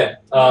 Okay.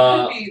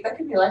 that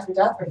could be life or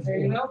death right there,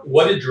 you know?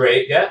 What did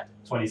Drake get?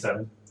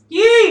 27.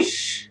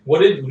 Yeesh. What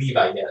did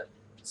Levi get?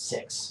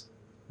 6.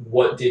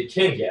 What did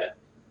Kin get?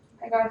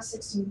 I got a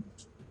 16.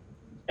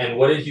 And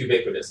what did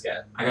Ubiquitous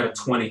get? I got a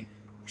 20.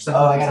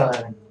 Oh, I got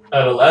 11.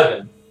 An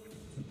 11.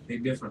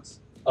 Big difference.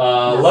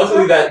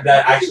 Luckily that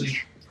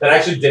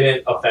actually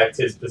didn't affect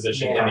his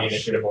position in the Yeah.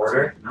 initiative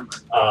order.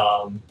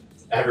 Number.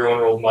 Everyone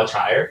rolled much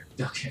higher.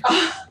 Okay.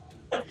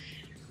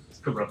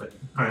 Good rub it.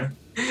 All right.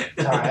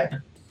 Alright.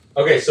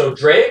 Okay, so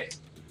Drake,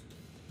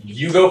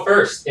 you go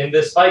first in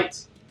this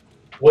fight.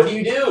 What do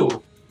you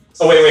do?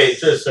 Oh wait,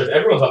 just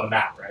everyone's on the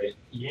map, right?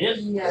 Yeah.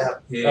 Yeah.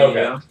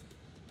 Yeah.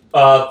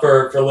 Okay.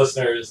 For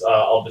listeners,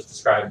 I'll just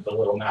describe the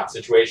little map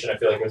situation. I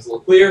feel like it was a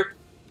little clear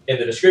in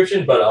the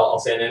description, but I'll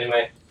say it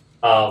anyway.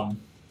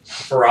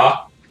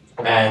 Farah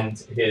and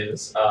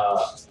his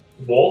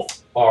wolf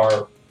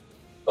are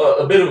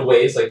a bit of a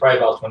ways, like probably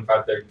about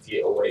 25-30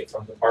 feet away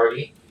from the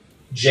party.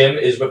 Jim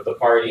is with the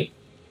party,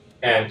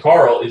 and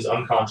Carl is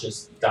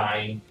unconscious,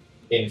 dying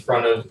in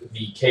front of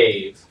the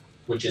cave,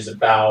 which is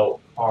about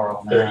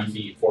Carl, 30 man.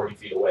 feet, 40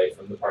 feet away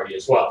from the party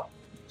as well.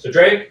 So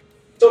Drake,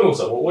 tell me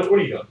what's up. What are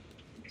you doing?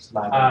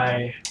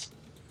 I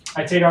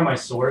take out my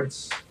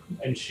swords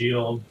and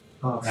shield,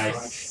 Oh, and I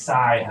fuck.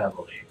 sigh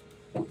heavily.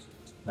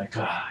 Like,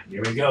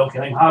 here we go,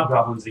 killing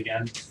hobgoblins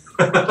again.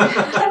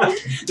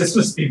 This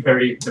must be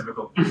very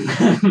difficult.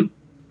 I'm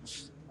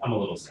a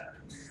little sad.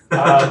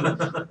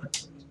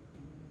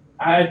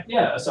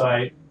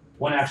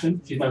 One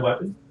action, use my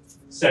weapon.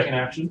 Second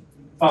action.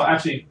 Oh,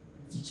 actually,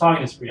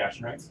 talking is free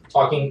action, right?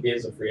 Talking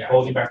is a free action.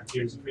 Holding back the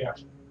tears is a free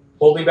action.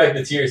 Holding back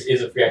the tears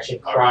is a free action.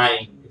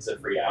 Crying is a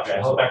free action. Okay,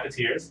 as hold well. back the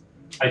tears.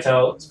 I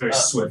tell It's a very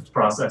swift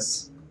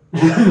process.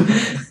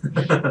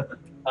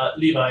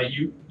 Levi,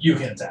 you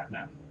can attack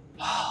now.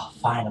 Oh,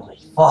 finally.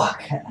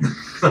 Fuck.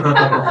 Oh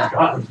my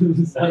god.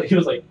 He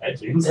was like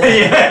edging.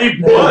 Yeah,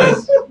 he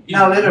was. He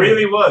No, literally.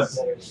 really was.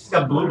 Literally. He's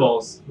got blue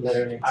balls.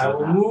 Literally. I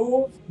will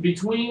move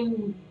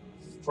between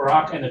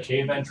Farak and the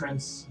cave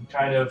entrance,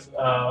 kind of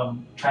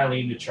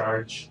leading the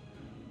charge.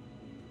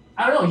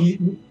 I don't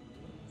know,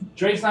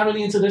 Drake's not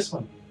really into this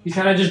one. He's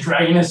kind of just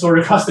dragging his sword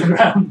across the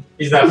ground.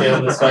 He's not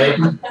feeling this fight.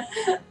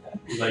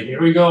 He's like,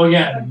 here we go I'm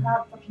again.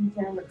 not fucking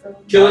camera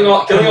girl. Killing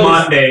all these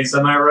Mondays,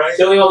 am I right?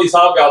 killing all these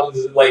hobgoblins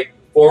is like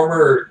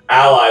former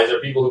allies or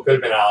people who could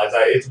have been allies.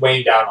 It's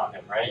weighing down on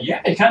him, right?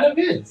 Yeah, it kind of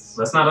is.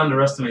 Let's not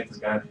underestimate this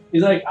guy.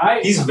 He's like,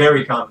 He's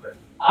very confident.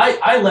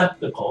 I left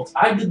the cult.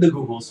 I did the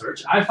Google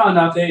search. I found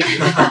out this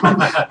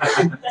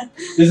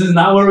is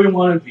not where we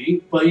want to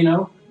be, but you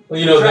know. Well,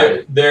 you know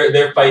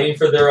they're fighting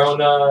for their own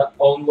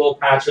little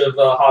patch of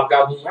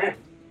hobgoblin land.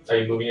 Are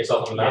you moving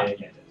yourself on the map?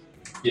 Yeah.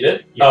 You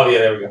did? Yeah. Oh yeah,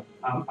 there we go.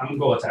 I'm gonna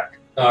go attack.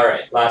 All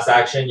right, last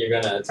action. You're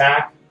gonna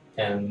attack,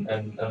 and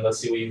let's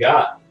see what you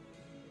got.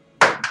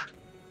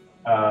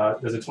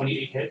 Does a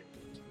 28 hit?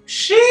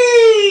 Sheesh!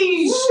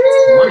 28?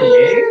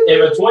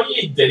 If a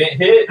 28 didn't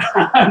hit,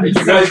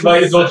 you guys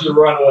might as well just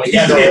run away.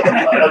 Yeah,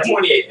 no, a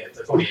 28 hits.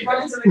 A 28 hits.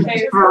 Run into the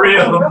cave. For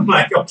real. I'm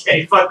like,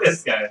 okay, fuck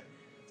this guy.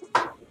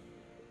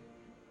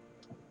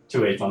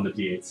 2 8s on the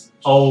D8s.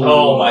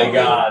 Oh my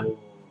god.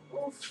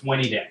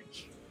 20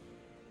 damage.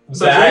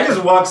 So That- Drake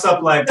just walks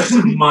up like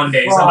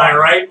Mondays, am I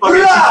right?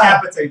 Fucking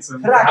decapitates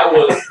him.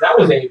 That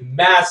was a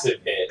massive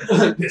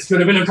hit. This could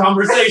have been a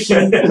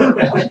conversation.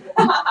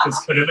 This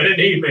could have been an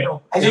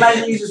email. I just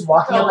imagine you just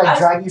walking up, like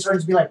dragging your sword, and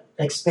just be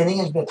like spinning,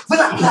 and just be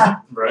like.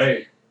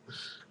 Right.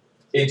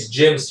 It's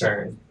Jim's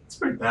turn. It's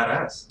pretty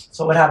badass.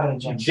 So what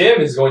happened to Jim?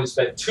 Jim is going to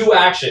spend 2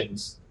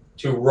 actions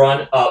to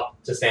run up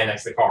to stand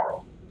next to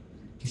Carl.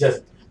 He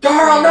says,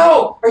 "Carl,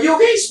 no! Are you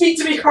okay? Speak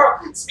to me,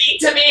 Carl! Speak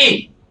to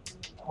me!"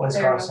 What does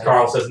There Carl we go. say?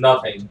 Carl says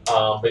nothing,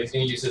 but he's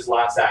going to use his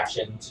last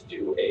action to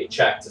do a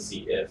check to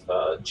see if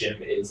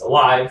Jim is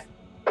alive.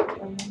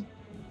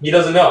 He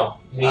doesn't know.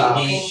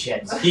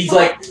 Shit. He's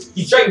like,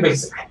 he's trained, but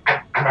he's like,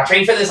 I'm not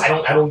trained for this. I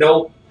don't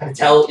know how to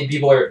tell if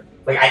people are,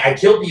 like, I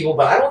kill people,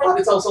 but I don't know how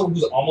to tell someone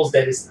who's almost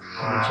dead is.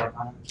 Check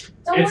on him.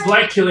 Don't It's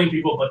worry, like killing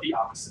people, but the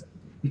opposite.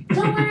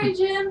 don't worry,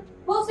 Jim.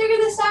 We'll figure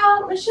this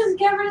out. Let's just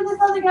get rid of this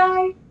other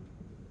guy.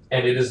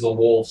 And it is the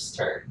wolf's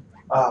turn.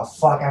 Oh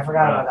fuck! I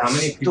forgot about that. How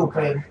many people?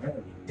 Stupid.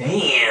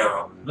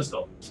 Damn. Let's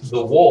go.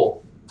 The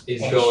wolf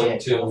is Ain't going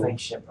shit. Don't to think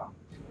shit, bro.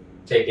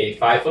 take a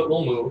 5-foot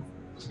little move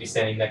to be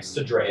standing next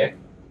to Drake,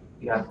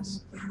 You got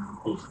this.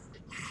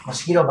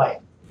 Mosquito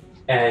bite.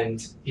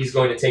 and he's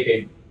going to take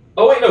a.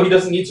 Oh wait, no, he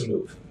doesn't need to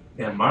move.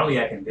 Yeah, Marley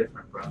acting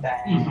different, bro.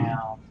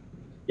 Damn.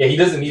 Yeah, he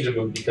doesn't need to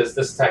move because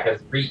this attack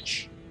has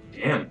reach.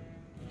 Damn.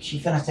 She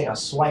finna take a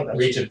swipe at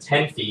Reach you. of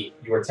 10 feet.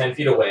 You are 10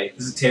 feet away.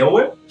 Is it tail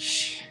whip?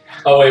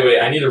 Oh wait,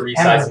 I need to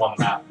resize him on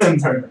the map.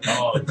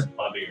 Oh, it's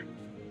bugger.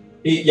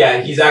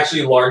 He's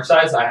actually large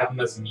size. I have him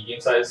as medium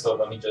size, so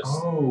let me just.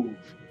 Oh.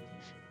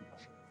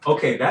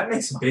 Okay, that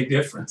makes a big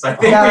difference. I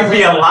think Yeah, we'd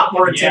be a lot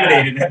more yeah.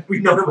 intimidated if we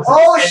know it was.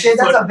 Oh a 10 shit!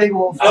 That's foot- a big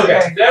wolf.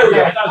 Okay, there we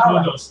go. I thought it was one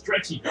of those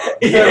stretchy dogs.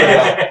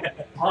 Yeah.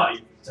 Oh, you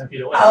 10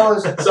 feet away. I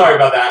was. Sorry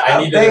about that. I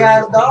A need to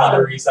big-ass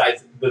dog.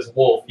 resize this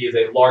wolf. He is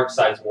a large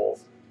size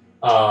wolf.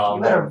 You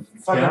better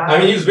fucking. Yeah. I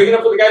mean, he was big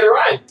enough for the guy to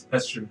ride.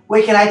 That's true.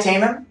 Wait, can I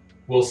tame him?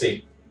 We'll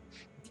see.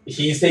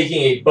 He's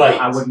taking a bite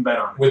I wouldn't bet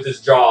on it. with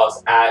his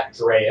jaws at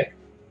Drake.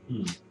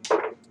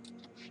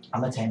 I'm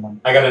gonna tame him.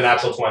 I got a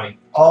natural 20.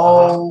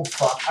 Oh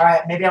fuck! All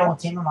right, maybe I won't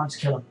tame him. I'll just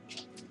kill him.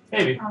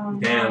 Maybe.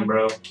 Damn,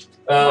 bro.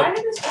 Why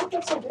did this wolf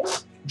look so big?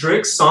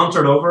 Drake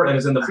sauntered over and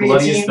is in the Creatine.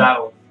 bloodiest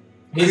battle.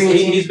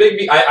 He's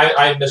big.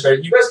 I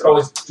misread. You guys could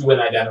always do an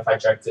identify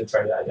check to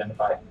try to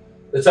identify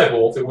the type of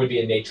wolf. It would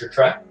be a nature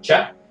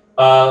check.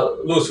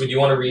 Lewis, would you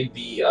want to read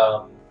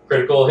the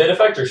critical hit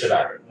effect, or should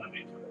I? Sure, let me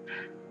do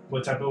it.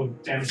 What type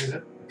of damage is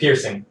it?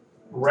 Piercing.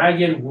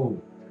 Ragged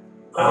wound.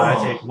 Oh. I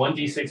take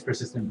 1d6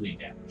 persistent bleed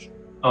damage.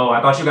 Oh,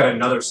 I thought you got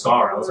another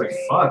scar. I was like,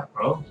 fuck,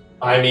 bro.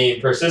 I mean,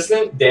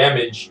 persistent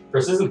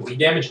bleed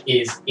damage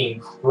is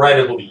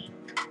incredibly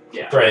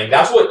threatening.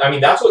 That's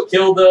what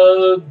killed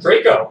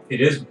Draco.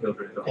 It is with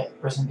Drake, though. Okay,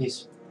 rest in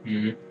peace.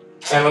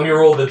 Mm-hmm. And let me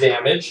roll the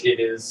damage. It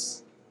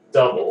is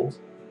doubled.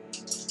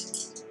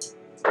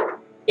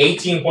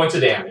 18 points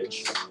of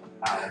damage.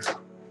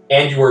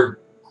 And you were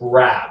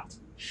grabbed.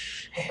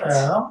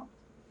 Well,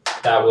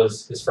 That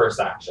was his first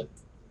action.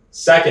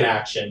 Second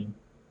action.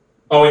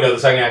 Oh, wait, no, the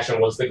second action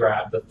was the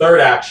grab. The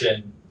third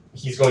action,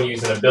 he's going to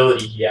use an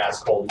ability he has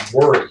called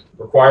Worry.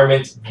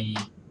 Requirement, the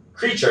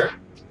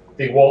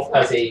wolf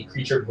has a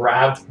creature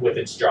grabbed with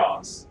its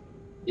jaws.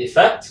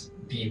 Effect,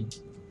 the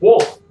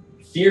wolf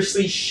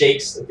fiercely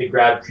shakes the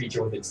grabbed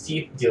creature with its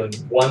teeth, dealing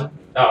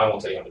I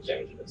won't tell you how much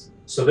damage it is.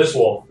 So this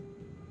wolf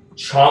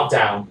chomped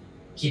down.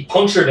 He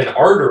punctured an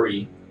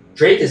artery.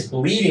 Drake is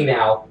bleeding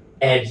now,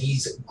 and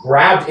he's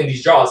grabbed in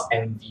these jaws,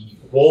 and the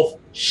wolf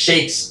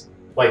shakes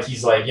like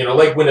he's like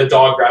when a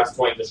dog grabs a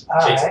toy and just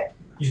shakes. alright.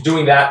 He's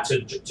doing that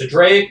to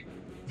Drake.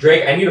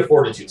 Drake, I need a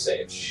fortitude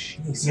save.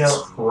 Jesus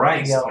Yo,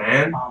 Christ, yo.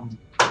 man.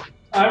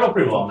 I roll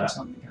pretty well on that.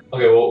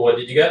 Okay, well, what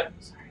did you get?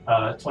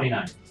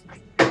 29.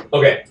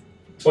 Okay,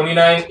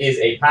 29 is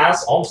a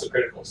pass, almost a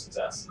critical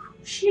success.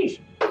 Sheesh.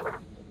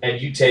 And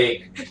you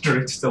take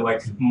Drake's still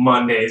like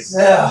Mondays.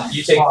 Ugh,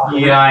 You take- fuck.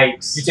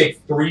 Yikes.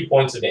 3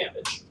 points of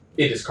damage.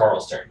 It is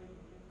Carl's turn.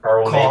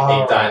 Carl will make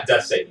Carl. a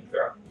death saving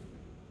throw.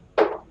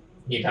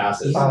 He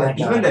passes. Even, Oh my the,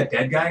 God. even the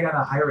dead guy got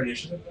a higher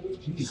initiative than me?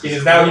 Jesus It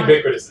is now Christ.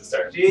 Ubiquitous'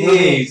 turn.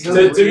 Jeez.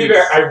 To be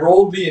fair, I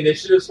rolled the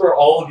initiatives for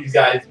all of these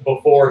guys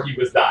before he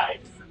was dying.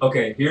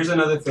 Okay, here's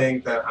another thing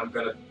that I'm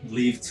gonna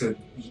leave to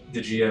the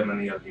GM and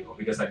the other people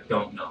because I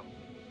don't know.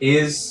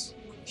 Is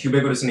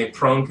Ubiquitous in a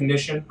prone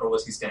condition or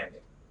was he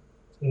standing?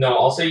 No,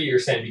 I'll say you're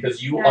saying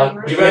because you Yeah,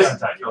 you guys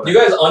Okay. you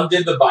guys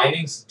undid the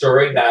bindings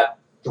during that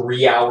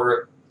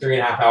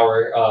 3.5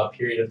 hour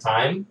period of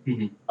time.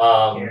 Mhm.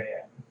 Yeah.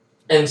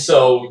 And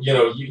so,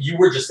 you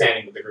were just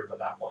standing with the group at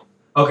that point.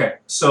 Okay,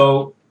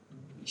 so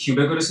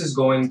Ubiquitous is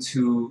going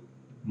to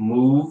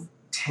move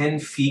 10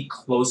 feet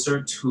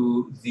closer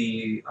to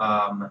the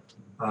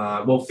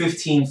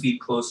 15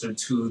 feet closer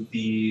to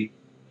the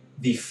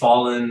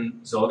fallen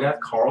Zolgath,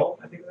 Carl,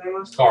 I think his name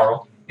was.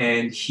 Carl.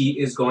 And he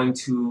is going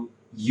to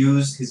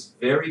use his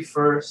very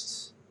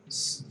first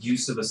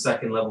use of a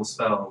second level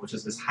spell, which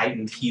is this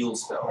heightened heal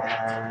spell,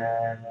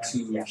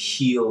 to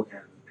heal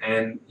him.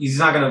 And he's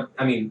not gonna,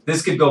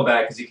 this could go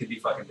bad because he could be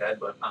fucking dead,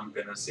 but I'm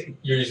gonna see.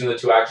 You're using the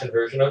 2-action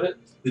version of it?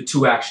 The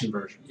 2-action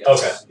version, yes.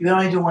 Okay. You can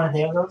only do one a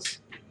day of those?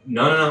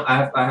 No.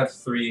 I have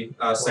 3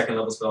 second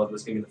level spells.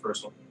 This is gonna be the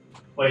first one.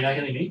 Wait, you're not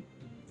getting me?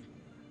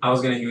 I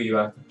was gonna heal you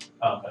after.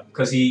 Oh, okay.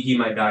 Because he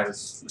might die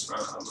this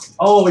round. I don't know.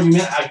 Oh, you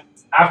meant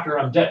after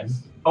I'm dead.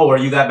 Oh, are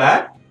you that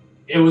bad?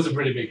 It was a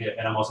pretty big hit,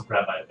 and I'm also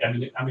grabbed by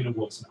it. I'm in a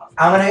wolf's mouth.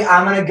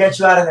 I'm gonna get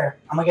you out of there.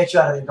 I'm gonna get you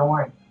out of there. Don't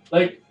worry.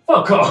 Like,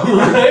 fuck off,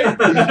 right?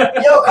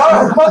 Yo,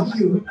 Carl, fuck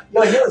you.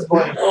 Yo, heal this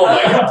boy. Oh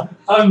my god.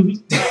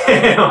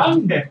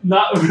 I'm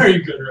not very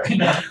good right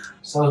now.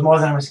 So it's more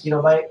than a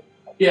mosquito bite.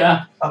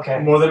 Yeah. Okay.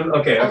 More than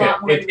okay. A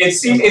lot more It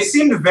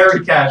seemed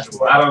very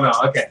casual. I don't know.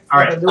 Okay, all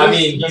right. I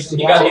mean,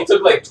 he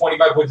took like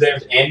 25 points of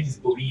damage and he's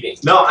bleeding.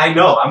 No, I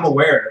know. I'm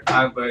aware.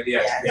 But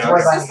yeah. Yeah, okay. it's more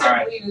Persistent All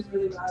right. bleed is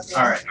really bad.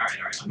 All right.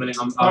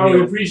 I'll Carl, we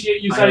heal.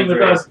 appreciate you I siding with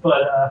agree. us,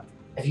 but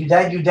If you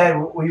dead, you dead.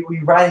 We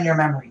ride in your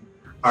memory.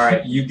 All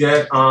right. You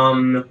get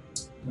what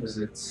is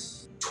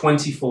it?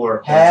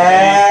 24.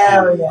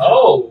 Hell yeah.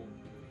 Oh.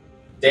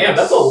 Damn,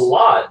 that's a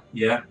lot.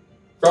 Yeah.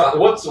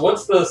 What's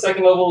the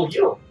second level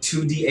heal?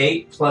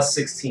 2d8 plus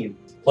 16.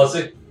 Plus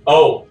it.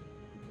 Oh,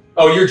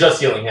 you're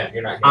just healing him.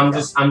 You're not healing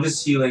him. I'm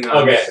just healing.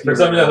 Okay, for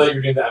some reason I thought you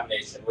were doing the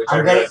emanation, which I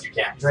I'm getting- realized you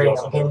can't. Drake,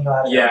 I'm getting you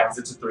out of there. Yeah, bro. because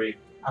it's a 3.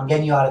 I'm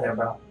getting you out of there,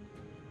 bro.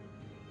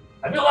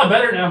 I feel a lot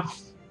better now.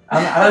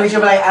 I'm gonna get you,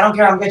 but I don't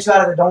care. I'm gonna get you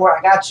out of there. Don't worry,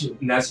 I got you.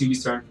 And that's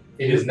Yubi's turn.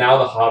 It is now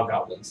the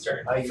Hobgoblin's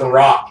turn. Oh, yeah.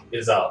 Farak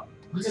is up.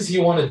 What does he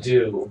want to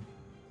do?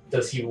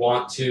 Does he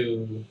want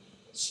to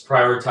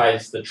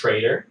prioritize the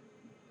traitor,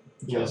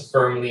 who is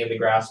firmly in the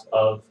grasp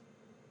of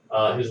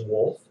his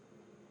wolf?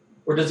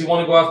 Or does he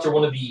want to go after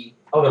one of the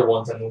other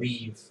ones and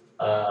leave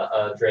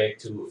Drake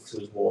to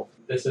his wolf?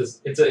 It's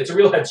a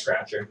real head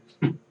scratcher.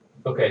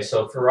 Okay,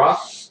 so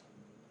Farak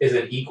is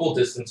an equal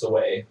distance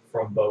away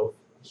from both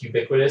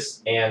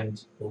Ubiquitous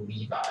and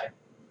Levi.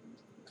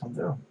 Come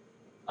through.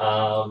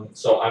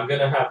 So I'm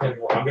gonna have him.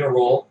 I'm gonna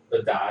roll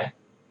the die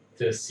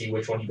to see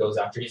which one he goes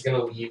after. He's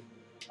gonna leave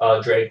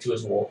Drake to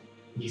his wolf.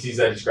 He sees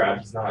that he's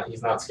grabbed. He's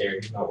not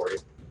scared. He's not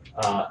worried.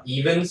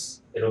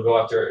 Evens, he'll go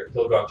after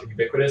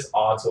Ubiquitous.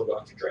 Odds, he'll go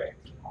after Drake.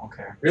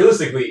 Okay.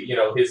 Realistically,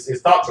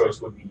 his top choice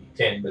would be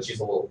Kin, but she's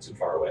a little too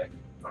far away.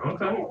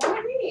 Okay.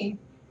 Why me?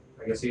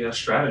 I guess he has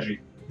strategy.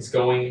 He's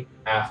going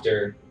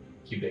after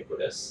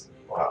Ubiquitous.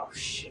 Wow,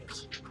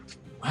 shit.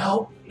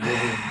 Well,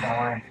 Don't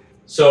worry.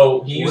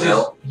 So he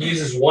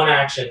uses Well. one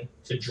action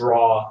to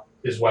draw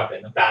his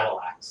weapon, a battle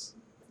axe.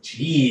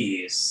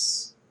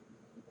 jeez.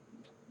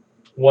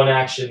 One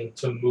action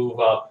to move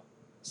up,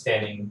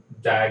 standing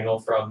diagonal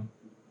from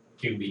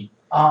QB.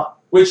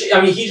 Which,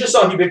 I mean, he just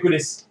saw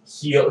Ubiquitous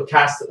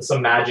cast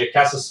some magic,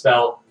 cast a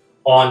spell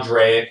on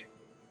Drake.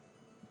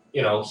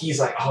 He's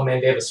like, oh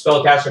man, they have a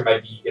spellcaster.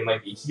 It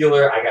might be a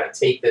healer. I gotta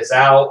take this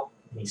out.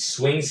 And he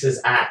swings his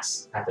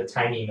axe at the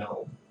tiny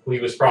gnome, who he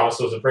was promised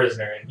was a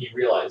prisoner, and he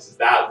realizes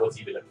that was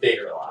even a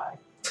bigger lie.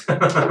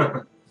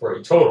 For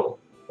a total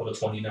of a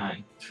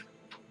 29.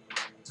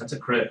 That's a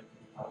crit.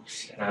 Oh,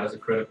 shit. That is a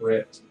critical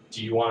hit.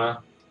 Do you want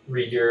to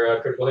read your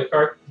critical hit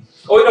card?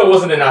 Oh, no, it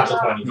wasn't a natural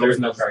 20. No, There's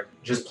it's no not. card.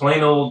 Just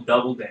plain old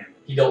double damage.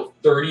 He dealt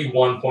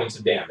 31 points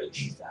of damage.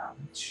 He's down.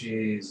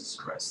 Jesus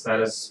Christ. That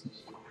is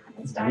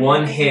It's dying.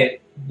 one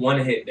hit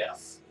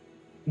death.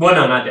 Well,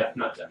 no, not death.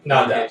 Not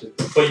Not death.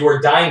 But you were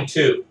dying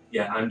too.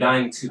 Yeah, I'm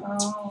dying too.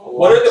 Oh.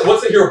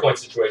 What's the hero point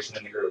situation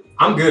in the group?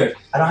 I'm good.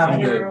 I don't have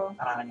any. good. Hero.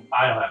 I don't have any.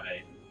 I don't have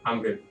any.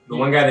 I'm good. The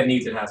one guy that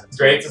needs it has it.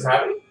 Drake doesn't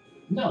have any?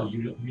 No,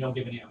 you don't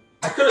give any out.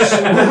 I could have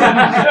sworn.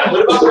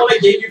 What about the one I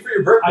gave you for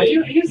your birthday? I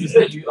do use You it.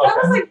 said you. That was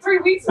Okay. like 3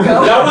 weeks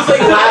ago. That was like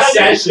last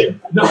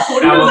session. No, That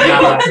was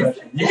not last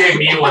session. You gave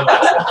me one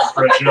last session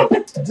for a joke.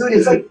 Dude,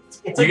 it's like.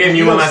 It's You like gave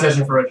me one DLC. last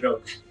session for a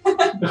joke.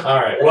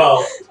 Alright,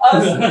 well.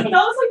 That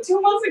was like 2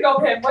 months ago,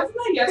 him. Wasn't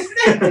that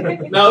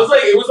yesterday? No,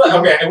 it was like,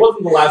 okay, it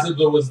wasn't the last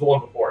episode, it was the one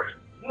before it.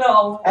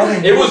 No.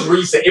 Evan, It was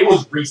recent.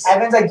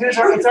 Evan's like, dude,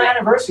 it's our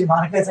anniversary,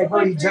 Monica. It's like,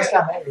 bro, you just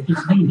got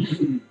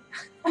married.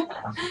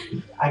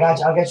 I got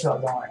you. I'll get you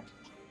up. Don't worry.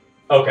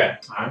 Okay.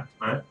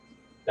 Alright.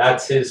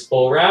 That's his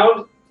full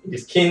round. It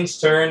is Kin's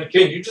turn.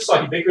 Kin, you just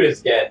saw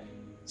Ubiquitous get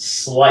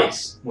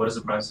sliced. What a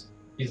surprise.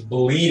 He's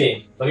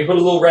bleeding. Let me put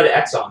a little red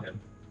X on him.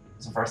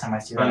 It's the first time I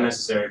see that.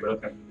 Unnecessary, but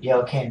okay.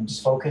 Yo, King,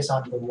 just focus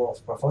on the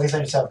wolf, bro. Focus on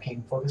yourself,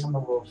 King. Focus on the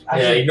wolf. Yeah,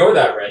 Actually, ignore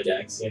that red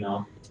X,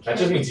 That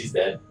just means he's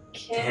dead.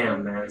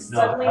 Damn, Kim man.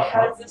 suddenly No,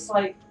 has this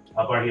like.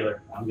 Up our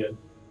healer. I'm good.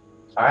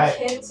 all right.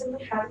 Kim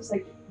suddenly has this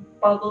like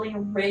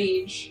bubbling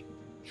rage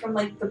from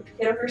like the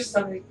pit of her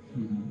stomach.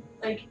 Mhm.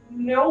 Like,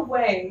 no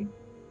way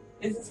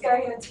is this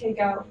guy gonna take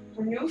out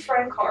her new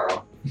friend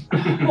Carl,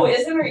 who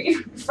isn't her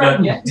even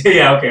friend yet.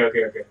 Yeah,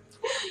 okay.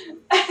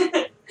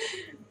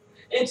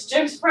 It's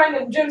Jim's friend,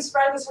 and Jim's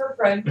friend is her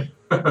friend.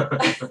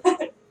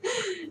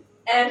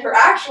 And her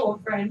actual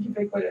friend,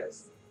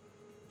 Ubiquitous.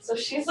 So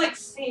she's like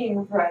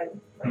seeing red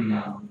right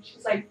now.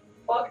 She's like,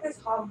 fuck this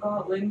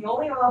hobgoblin. The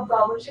only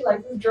hobgoblin she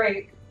likes is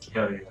Drake.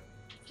 Hell yeah.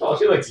 Oh,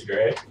 she likes you,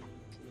 Dre.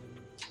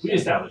 We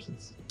established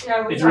this.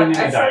 Yeah, It's written in the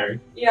I said- diary.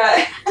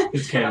 Yeah,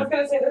 It's I canon. was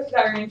gonna say this is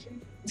diary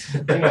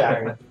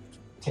entry.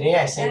 Today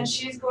I said, And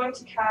she's going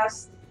to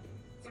cast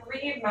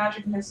 3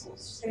 magic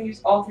missiles. She's gonna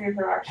use all 3 of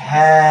her actions.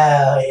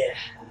 hell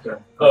yeah.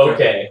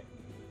 Okay.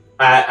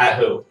 At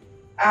who?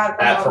 At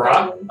the At Farah?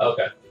 hobgoblin.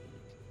 Okay.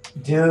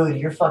 Dude,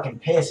 you're fucking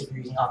pissed if you're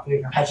using all 3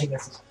 of your magic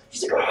missiles.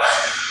 She's like,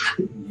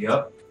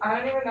 Yep. I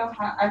don't even know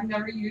how. I've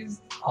never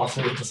used all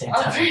 3 at the same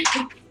all time.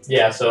 3.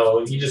 Yeah,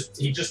 so he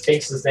just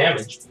takes this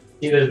damage.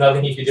 There's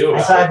nothing he can do I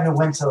about saw it. him to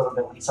wince a little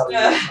bit when he saw you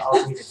Yeah. using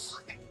all 3.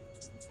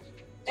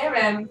 Hey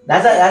man.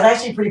 That's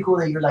actually pretty cool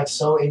that you're like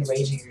so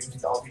enraging.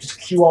 You just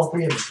cue all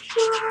 3 of them.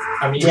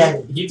 I mean,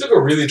 Yeah. he took a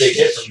really big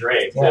hit from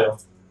Drake, Yeah. too.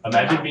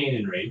 Imagine being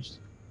enraged.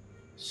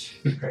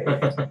 Great.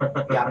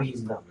 Yeah, I'm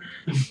using them.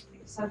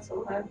 So that's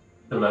 11.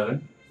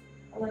 11.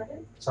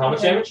 11? So how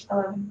much damage?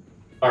 11.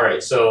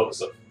 Alright, so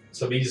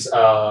these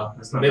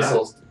That's not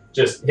missiles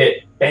just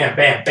hit bam,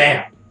 bam,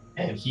 bam.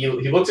 And he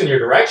looks in your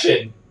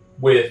direction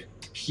with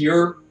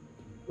pure,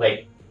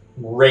 like,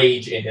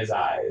 rage in his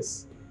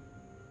eyes.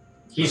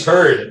 He's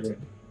heard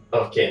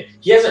of Kin.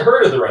 He hasn't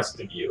heard of the rest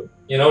of you.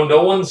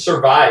 No one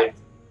survived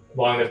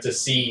long enough to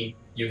see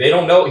you. They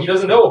don't know. He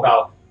doesn't know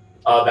about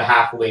the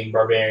halfling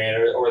barbarian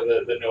or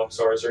the gnome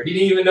sorcerer. He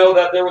didn't even know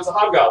that there was a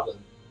hobgoblin.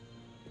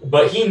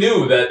 But he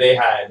knew that they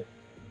had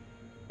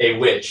a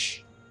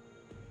witch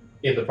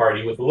in the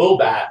party with a little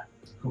bat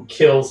who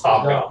kills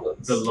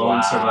hobgoblins. The lone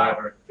Wow.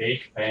 survivor.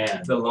 Fake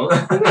fan. The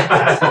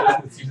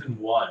lone. Season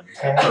 1.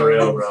 For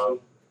real, bro.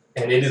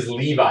 And it is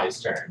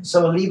Levi's turn.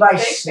 So Levi.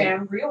 Fake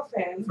fan, real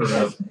fan. For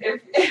real.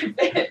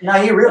 If No,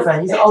 he's a real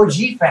fan. He's an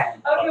OG fan.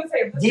 I was gonna say,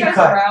 if this Deep guy's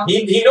cut. around.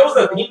 He knows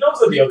that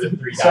the other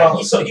 3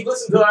 died. So- He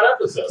listened to that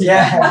episode.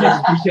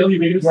 Yeah. He killed you,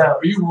 Vegas. Yeah. Are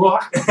you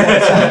rock?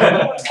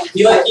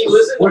 He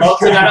listened We're up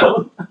to that.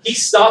 strong. He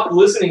stopped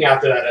listening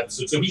after that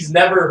episode, so he's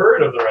never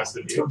heard of the rest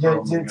of you.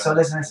 Dude, so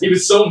listen. He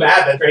was so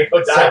mad that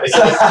Draco died.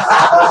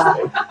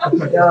 that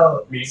he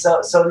Yo, Me.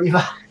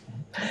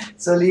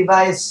 so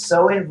Levi is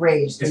so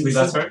enraged. It's that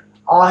Levi's he's turn?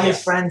 All his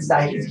Yes. friends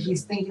die.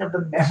 He's thinking of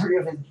the memory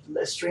of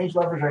his strange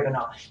lovers right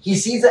now. He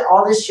sees that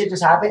all this shit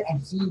just happened,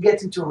 and he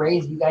gets into a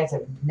rage you guys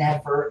have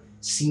never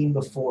seen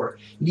before.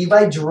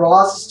 Levi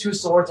draws his two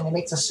swords, and it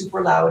makes a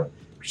super loud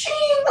shing,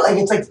 like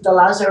it's like the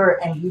loudest ever.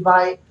 And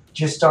Levi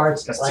just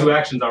starts. That's like, 2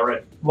 actions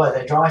already. What?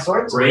 I draw my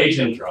swords, Rage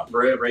and draw.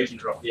 Rage and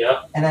draw.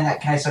 Yep, and then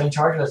can I sudden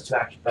charge? Or that's 2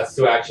 actions. that's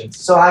 2 actions.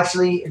 So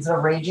actually, instead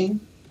of raging,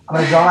 I'm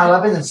gonna draw my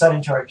weapons and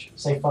sudden charge.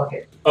 Say fuck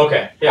it.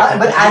 Okay, yeah.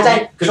 But as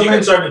I- because so you then-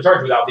 can start in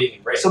charge without being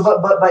enraged. So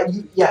but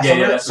you, yeah. So, Yeah, I'm,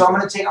 yeah, gonna, that's so I'm what-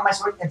 gonna take out my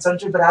sword and sudden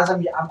charge. But as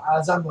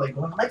I'm like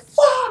going, I'm like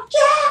fuck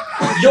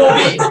yeah. You'll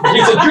be.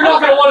 He said, "You're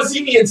not gonna want to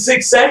see me in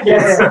 6 seconds."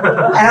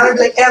 Yeah. And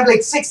I'm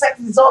like 6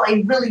 seconds is all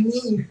I really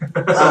need.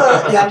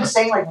 Yeah, I'm just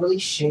saying like really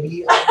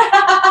shitty.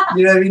 Like,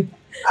 you know what I mean?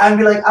 I'm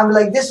be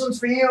like this one's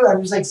for you.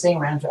 I'm just like saying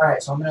random. All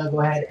right, so I'm gonna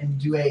go ahead and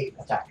do a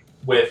attack.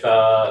 With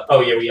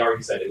oh yeah, we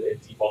already said it.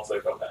 It defaults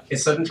like okay.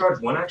 Is sudden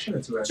charge 1 action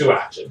or 2 actions? 2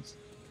 actions.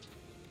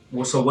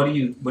 Well, so what do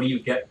you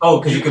get? Oh,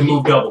 because you can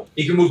move double.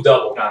 He can move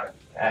double. Got it.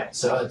 All right,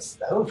 so it's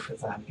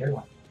a good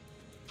one.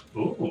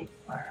 Ooh.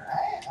 All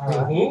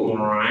right. Ooh,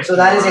 Alright. So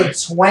that is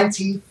a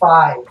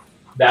 25.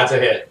 that's a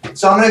hit.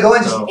 So I'm gonna go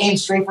and just So- aim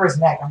straight for his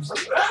neck. I'm just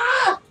like,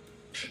 ah!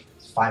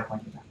 It's 5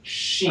 points.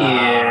 Shit.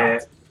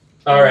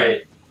 All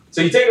right.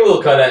 So you take a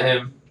little cut at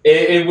him.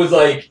 It was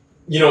like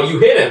you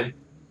hit him.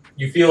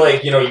 You feel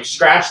like you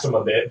scratched him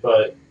a bit,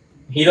 but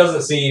he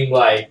doesn't seem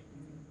like.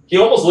 He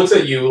almost looks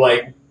at you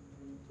like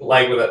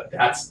with a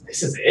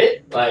this is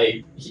it.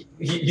 Like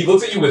he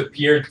looks at you with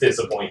pure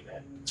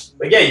disappointment.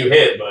 Like yeah, you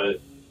hit, but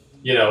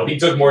he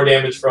took more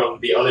damage from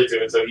the other 2,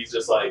 and so he's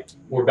just like,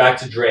 we're back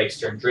to Drake's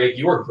turn. Drake,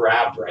 you are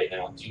grabbed right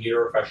now. Do you need a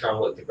refresher on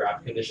what the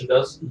grab condition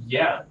does?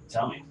 Yeah,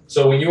 tell me.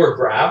 So when you are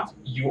grabbed,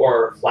 you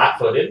are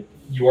flat-footed,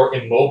 you are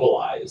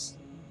immobilized,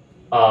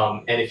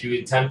 and if you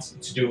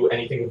attempt to do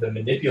anything with the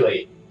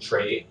manipulate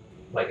trait,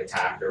 like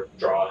attack or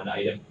draw an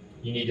item,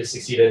 you need to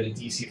succeed at a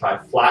DC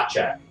 5 flat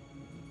check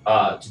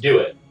to do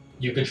it.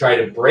 You could try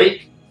to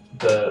break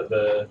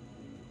the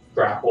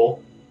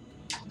grapple,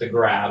 the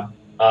grab,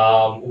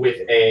 with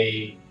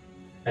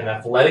an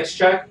athletics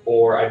check,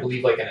 or I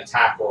believe like an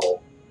attack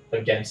roll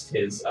against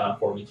his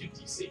fortitude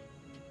DC.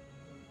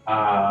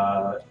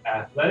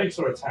 Athletics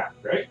or attack,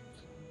 right?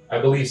 I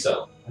believe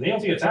so. I think I'll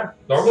take attack.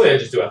 Normally I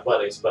just do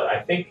athletics, but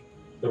I think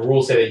the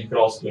rules say that you could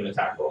also do an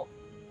attack roll.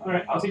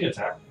 Alright, I'll take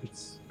attack.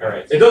 It's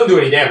Alright. It doesn't do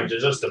any damage,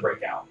 it's just a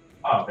breakout.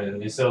 oh, okay,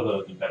 then it's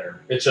still the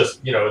better. It's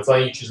just, it's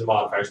letting you choose a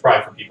modifier. It's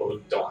probably for people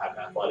who don't have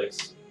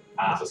athletics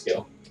as a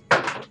skill.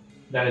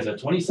 That is a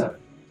 27.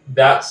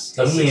 That's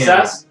a Damn.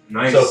 success.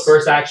 Nice. So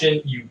first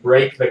action, you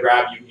break the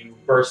grab, you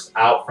burst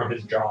out from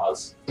his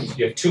jaws.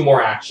 You have 2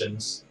 more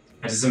actions.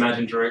 I just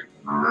imagine Drake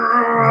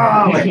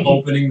like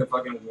opening the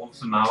fucking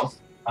wolf's mouth.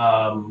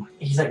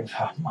 He's like,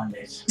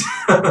 Mondays.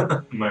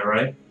 Am I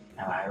right?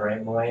 Am I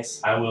right,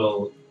 boys? I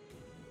will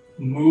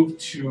move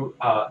to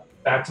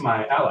back to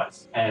my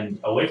allies and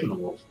away from the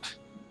wolf.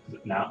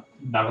 Now,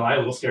 not gonna lie, a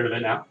little scared of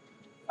it now.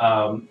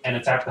 And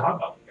attack the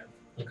hobgoblin again.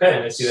 Okay,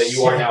 and I see that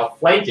you are now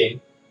flanking,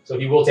 so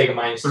he will take a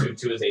 -2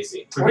 to his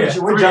AC. Forget,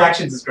 We're 3 jumping-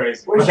 actions is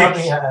crazy. We're Like,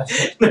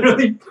 jumping.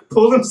 literally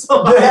pulled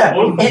himself Yeah.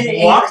 out,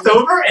 And- walked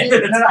over, and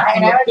then No, no,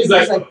 and I He's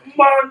just like,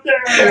 Monday!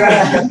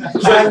 yeah.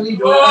 Finally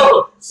do it.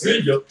 "Oh, see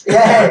you."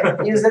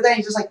 Yeah, he was there.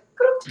 He's just like,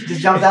 he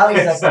just jumped out.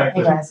 He's like,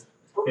 Exactly. hey guys.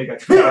 Hey,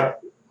 guys.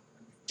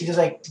 He's just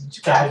like,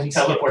 guys, you see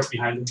it. Teleports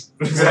behind him.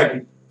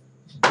 Exactly.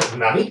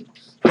 Nani?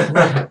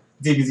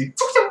 DBZ.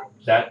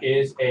 That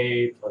is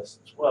a plus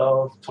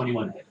 12,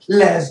 21 hit.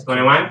 Let's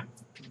 21.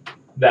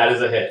 That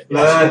is a hit.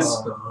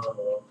 Let's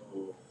go.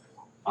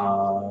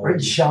 go. We're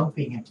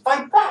jumping and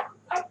fight back.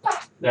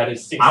 That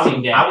is 16 I would,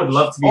 damage. I would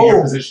love to be in your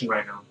Oh. position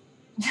right now.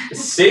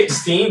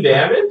 16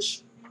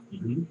 damage?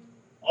 Mhm.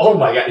 Oh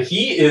my god,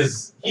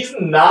 he's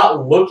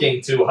not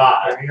looking too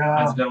hot. There we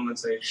As go. a gentleman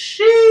say,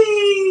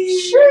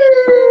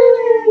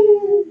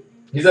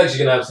 He's actually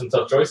gonna have some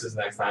tough choices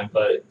next time,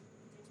 but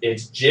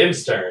it's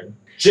Jim's turn.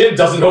 Jim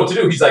doesn't know what to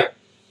do. He's like,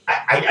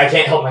 I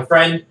can't help my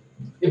friend.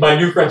 My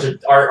new friends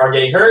are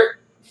getting hurt.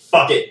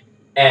 Fuck it.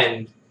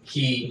 And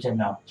he Jim,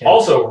 no. Jim,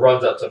 also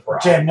runs up to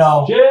Farah. Jim,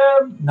 no.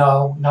 Jim!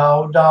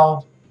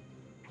 No.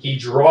 He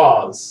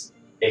draws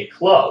a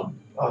club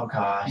Oh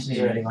gosh, he's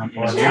already going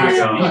for it. Here we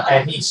go.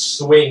 and he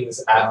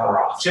swings at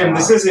Farah. Jim,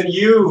 this isn't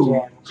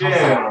you. Jim, Jim.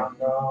 come on,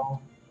 bro.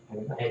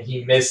 And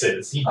he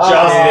misses. He Oh.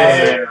 just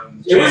misses.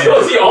 Damn. It was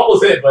close. He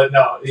almost hit, but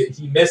no,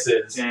 he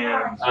misses.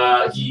 Damn.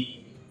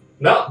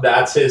 No,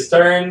 that's his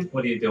turn.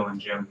 What are you doing,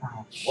 Jim?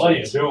 Oh, What are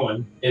you shit.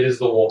 doing? It is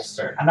the wolf's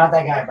turn. I'm not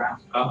that guy, bro.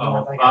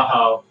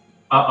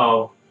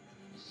 Uh-oh.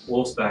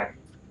 Wolf's back.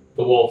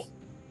 The wolf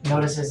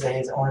Notices that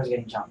his owner's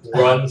getting jumped.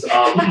 runs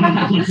up,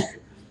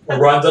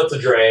 runs up to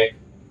Drake,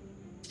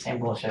 Same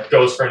bullshit.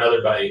 goes for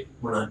another bite.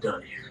 We're not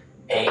done here.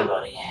 Hey,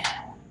 buddy.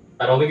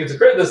 I don't think it's a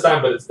crit this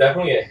time, but it's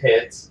definitely a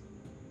hit.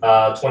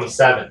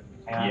 27.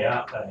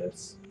 Yeah, that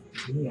hits.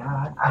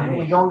 Yeah,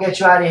 we gonna get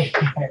you out of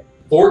here.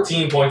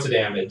 14 points of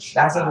damage.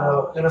 That's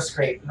a little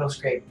scrape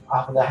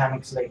off of the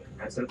hammock's leg.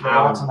 That's an The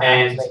rocks owl. on the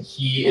And hammock's leg.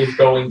 he is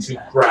going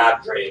to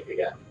grab Drake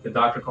again. The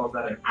doctor calls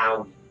that an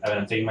owl. And then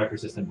I'm taking my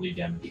persistent bleed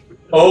damage.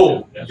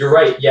 Oh, Yeah. you're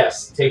right.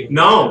 Yes. Take.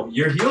 No,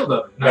 you're healed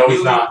of it. No, I he's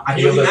healed not. I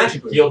healed you does,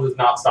 magically. Heal does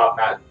not stop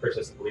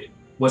persistent bleed.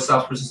 What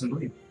stops persistent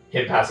bleed?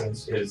 Him passing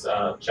his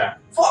check.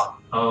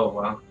 Oh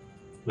wow.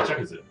 What check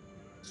is it?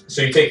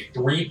 So you take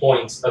 3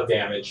 points of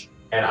damage,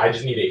 and I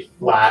just need a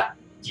flat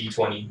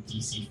D20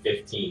 DC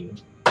 15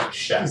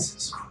 check.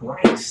 Jesus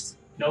Christ.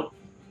 Nope.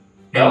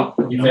 No,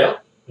 you Nope. fail.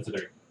 That's a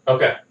 3.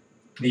 Okay.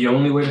 The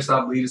only way to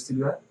stop bleed is to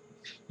do that?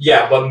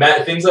 Yeah, but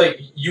things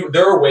like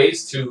there are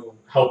ways to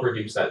help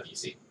reduce that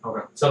DC.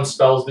 Okay. Some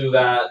spells do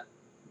that.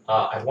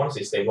 I want to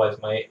say stabilize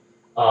might.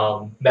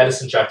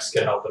 Medicine checks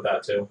can help with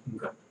that too.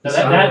 Okay.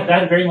 Now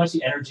that very much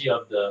the energy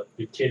of the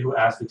kid who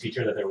asked the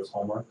teacher that there was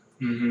homework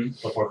Mm-hmm.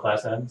 before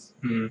class ends.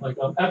 Mhm. Like,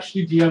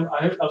 actually, DM,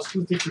 I was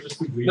supposed to take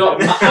persistent bleed. No,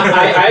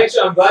 I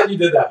actually I'm glad you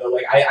did that though.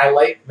 Like I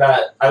like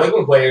that. I like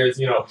when players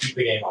keep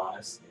the game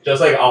honest.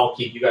 Just like I'll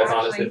keep you guys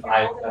honest Actually, if he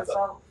I rolled mess up.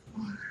 himself.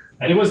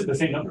 And it was the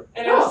same number.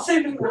 And it was the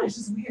same number, which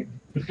is weird.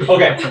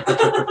 Okay.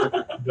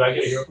 Do I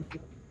get a hero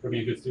point for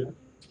being a good student?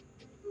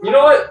 You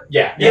know what?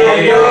 Yeah. Yeah.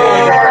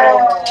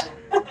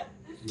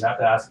 You have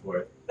to ask for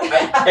it.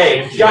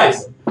 Hey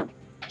guys,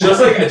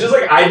 just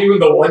like I do in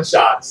the one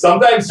shot.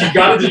 Sometimes you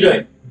gotta just be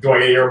like, do I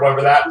get a hero point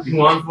for that? You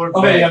want for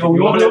Okay, yeah, but we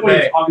won't do it when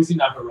back. it's obviously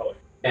not heroic.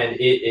 And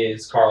it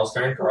is Carl's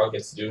turn. Carl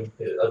gets to do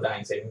a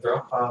dying saving throw.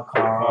 Oh,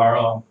 Carl.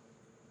 Carl.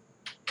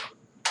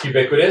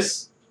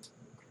 Ubiquitous.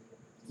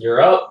 You're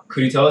up.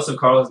 Could you tell us if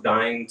Carl is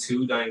dying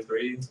 2, dying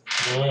 3?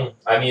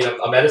 I mean,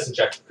 a medicine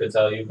check could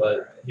tell you,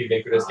 but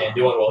Ubiquitous can't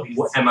do it. Well, he's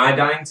Am I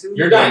dying 2?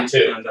 You're dying too.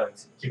 Yeah, I'm dying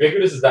 2.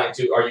 Ubiquitous is dying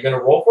too. Are you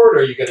gonna roll for it,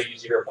 or are you gonna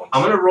use your hero points?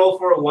 I'm gonna roll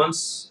for it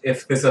once.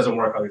 If this doesn't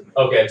work, I'll use it.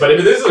 Okay, but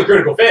if this is a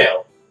critical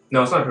fail,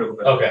 No, it's not critical.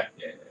 fail. okay.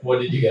 Yeah, yeah,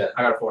 What did you get?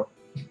 I got a 4.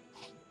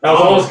 That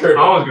was almost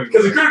critical. Almost critical.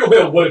 Because a critical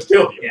fail would have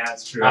killed you. Yeah,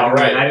 that's true. All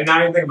right. I did not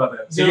even think about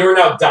that. So you are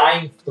now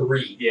dying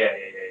 3. Yeah.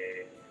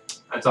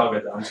 That's all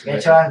good though. I'm just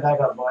Get your ass back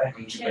up, boy.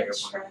 I'm just gonna Kid make a point.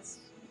 stress.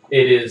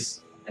 It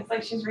is. It's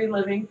like she's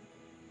reliving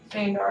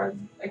Vanguard's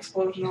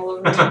explosion all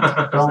over. Don't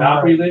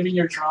Stop worry. reliving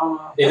your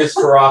trauma. It is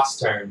Farok's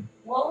turn.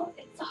 Well,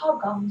 it's the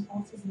hobgoblin's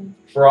fault, isn't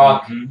it?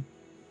 Farok Mhm.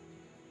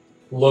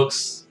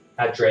 looks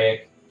at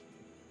Drake.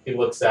 He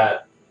looks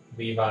at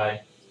Levi.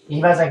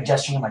 Levi's like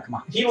gesturing, I'm like, come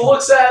on. He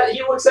looks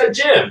at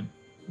Jim.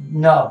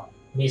 No,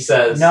 He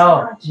says,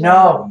 no,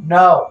 no,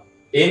 no.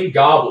 in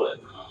Goblin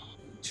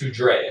to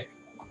Drake,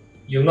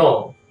 you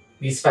know,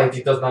 this fight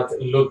it does not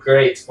look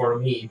great for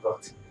me,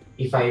 but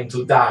if I am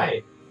to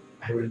die,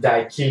 I will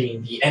die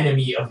killing the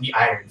enemy of the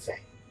Iron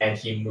Fang. And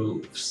he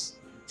moves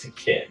to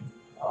Kim.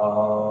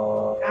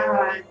 Oh.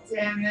 God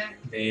damn it.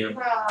 Damn.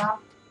 Ah.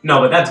 No,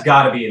 but that's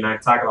gotta be an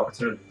attack of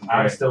opportunity.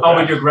 I'm still Oh,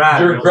 but grabbed. you're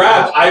grabbed. You're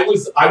grabbed. I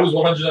was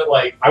 100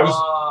 like I was.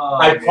 Oh,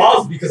 I man.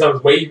 paused because I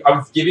was waiting. I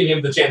was giving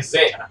him the chance to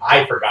say it, and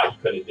I forgot you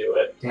couldn't do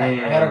it.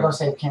 Damn. I gotta go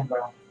save Kim,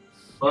 bro.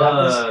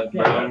 Fuck,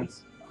 Yeah, bro.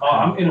 oh,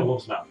 I'm in a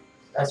wolf's mouth.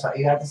 That's right.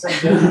 You got to say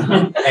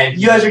good. And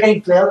You guys are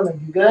getting flailed. I'm like,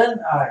 you good?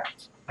 Alright.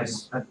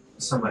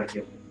 Somebody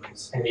give me,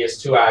 please. and he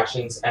has 2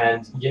 actions.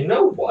 And you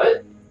know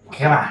what?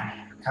 Come on.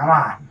 Come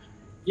on.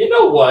 You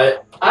know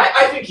what?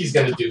 I think he's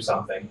gonna do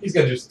something. He's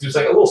gonna do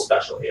something a little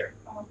special here.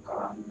 Oh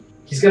god.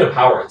 He's gonna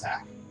power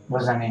attack. What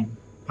does that mean?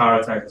 Power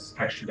attack is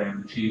extra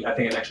damage. I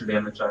think an extra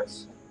damage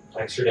dice.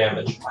 Extra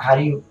damage. How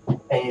do you.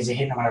 Is it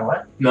hit no matter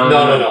what?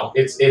 No.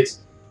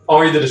 It's. I'll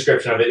read the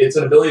description of it. It's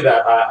an ability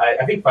that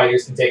I think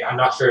fighters can take. I'm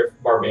not sure if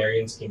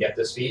barbarians can get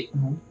this feat.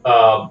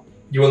 Mhm.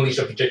 You unleash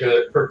a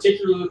particularly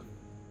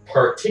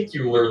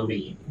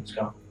Let's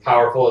go.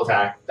 powerful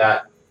attack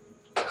that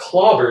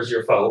clobbers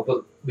your foe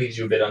but leaves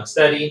you a bit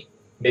unsteady.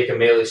 Make a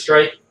melee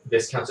strike.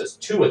 This counts as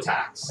 2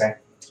 attacks. Okay.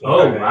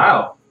 Oh,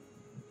 wow.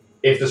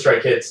 If the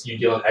strike hits, you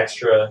deal an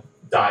extra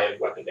die of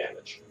weapon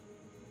damage.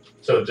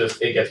 So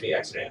it gets me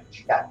extra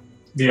damage.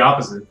 The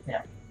opposite.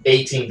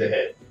 18 to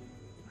hit.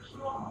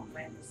 Oh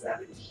man,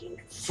 17.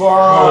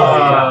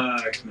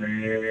 Fuck,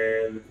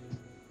 man.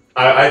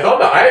 I thought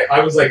that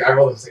I was like I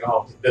rolled this like,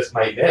 oh, this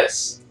might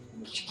miss.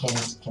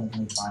 Kim's be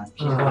fine. She's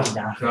Oh, going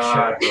down for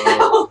God, sure. bro.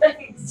 Oh,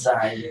 thanks.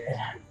 Sorry.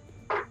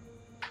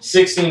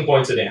 16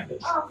 points of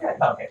damage. Oh, good.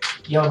 Okay.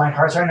 Yo, my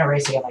cards are in a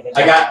race again.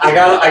 Like I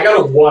got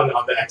a 1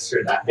 on the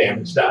extra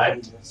damage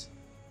die.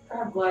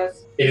 God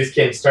bless. It is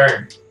Kim's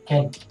turn.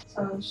 Kim,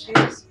 So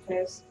she's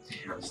pissed.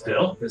 Damn,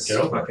 Still? This Get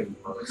over it. fucking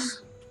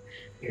close.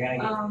 you're gonna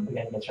get. Um, We're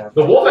gonna get you.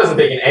 The wolf hasn't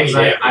taken any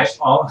damage. I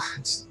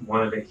just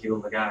wanted to heal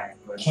the guy.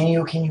 But Can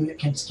you get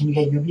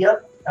Yubi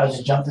up? I'll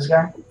just jump this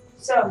guy.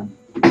 So,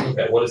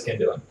 Okay, what is Kim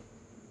doing?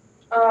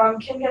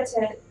 Kim gets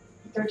hit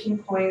 13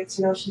 points.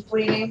 You know, she's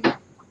bleeding.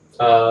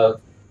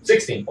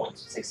 16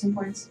 points. 16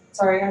 points.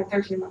 Sorry, I have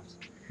 13 left.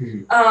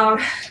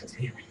 Hmm.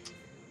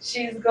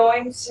 She's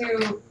going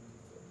to.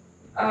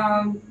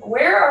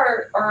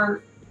 Where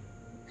are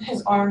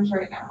his arms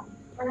right now?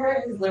 Where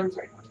are his limbs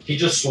right now? He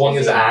just swung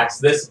his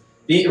axe.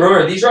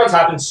 Remember, these rounds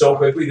happen so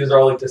quickly. These are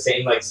all like the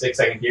same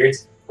 6-second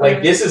periods. Like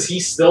Okay. this is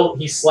he's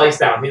sliced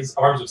down. His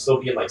arms would still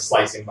be in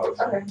slicing motion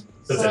Okay.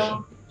 position.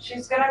 So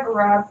she's gonna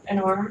grab an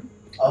arm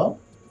Oh.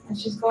 and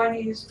she's going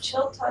to use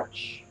Chill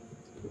Touch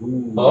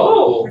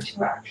Oh, for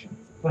 2 actions.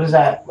 What does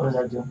that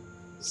do?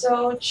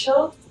 So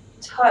chill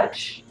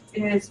touch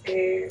is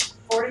a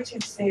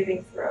fortitude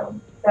saving throw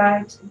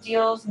that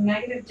deals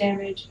negative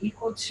damage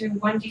equal to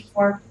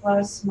 1d4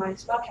 plus my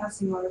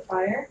spellcasting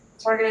modifier.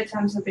 Target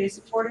attempts a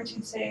basic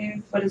fortitude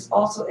save, but is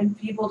also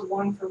enfeebled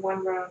 1 for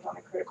 1 round on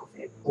a critical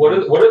fail. What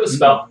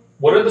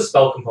are the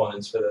spell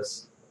components for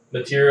this?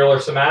 Material or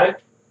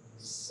somatic?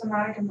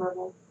 Somatic and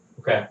verbal.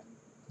 Okay.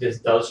 This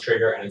does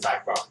trigger an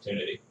attack of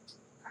opportunity.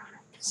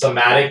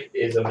 Somatic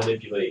is a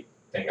manipulate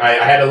thing. I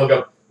had to look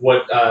up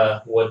what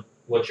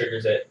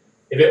triggers it.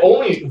 If it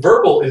only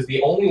verbal is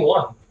the only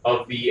one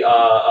of the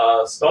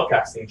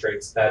spellcasting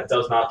traits that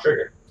does not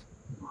trigger.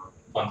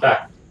 Fun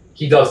fact.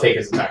 He does take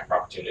his attack of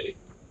opportunity.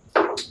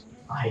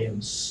 I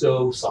am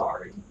so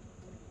sorry.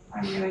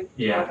 I'm gonna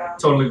Yeah, go down.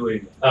 totally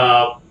believe it.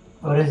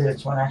 What is it?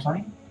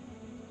 20?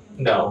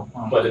 No,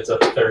 but it's a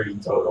 30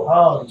 total.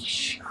 Holy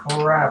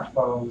crap,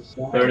 bro.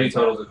 30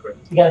 totals of crit.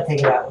 We gotta take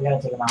it out. We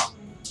gotta take him out.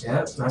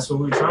 Yeah, that's what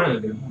we're trying to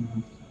do.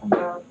 I'm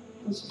down.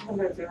 Let's just put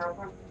it at 0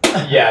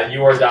 point. Yeah,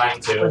 you are dying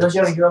Wait, too. don't you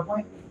have a hero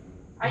point?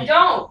 I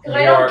don't, because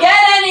I You don't are- get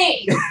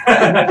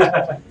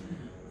any!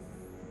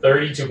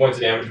 32 points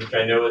of damage, which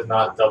I know is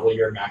not double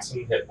your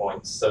maximum hit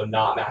points, so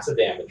not massive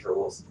damage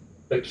rules.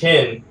 But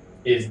Kin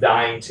is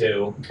dying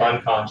too,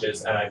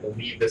 unconscious, and I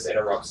believe this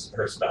interrupts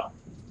her spell.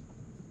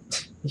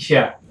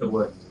 Yeah, it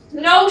would.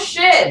 No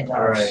shit! Oh,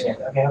 Alright. shit.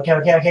 Okay.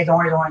 Don't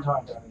worry. We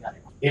got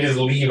it. It is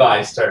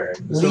Levi's turn.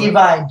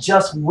 Levi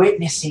just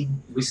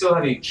witnessing We still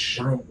have a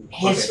giant.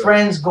 his okay,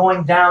 friends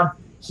going down.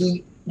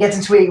 He gets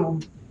into a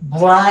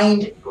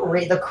blind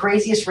rage, the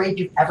craziest rage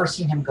you've ever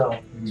seen him go.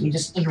 So he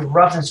just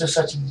erupts into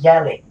such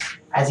yelling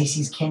as he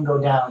sees King go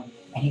down.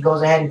 And he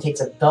goes ahead and takes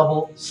a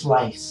double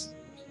slice.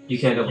 You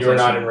can't double You are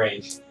slice not him. in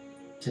range.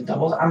 To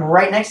double? I'm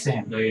right next to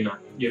him. No, you're not.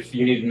 You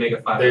need to make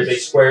a 5. There's a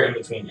square in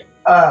between you.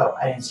 Oh,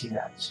 I didn't see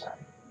that. Sorry.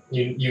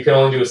 You can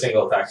only do a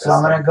single attack. So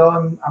I'm gonna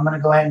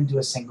go ahead and do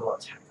a single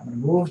attack. I'm gonna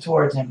move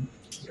towards him.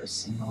 Do a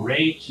single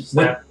Rage, With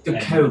step, the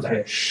and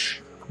Kopesh.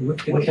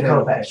 With the with the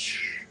Kopesh.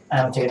 And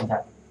I'm gonna take an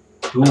attack.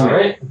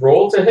 Alright,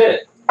 roll to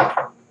hit.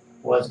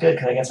 Well, it's good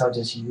because I guess I'll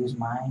just use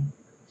my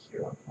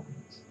hero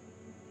points.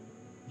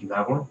 You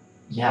have one?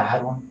 Yeah, I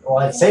had one. Well,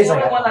 it says the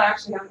like only one that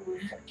actually got one.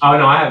 Oh,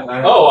 no, I have.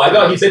 Oh, I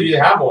thought he said you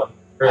didn't have one.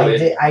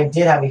 Earlier. I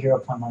did have a hero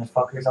point,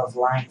 motherfuckers. I was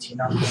lying to you.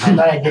 No, I thought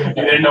I did.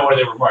 You didn't know where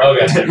they were marked.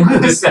 Okay.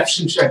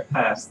 Deception check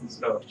passed. Let's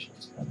go.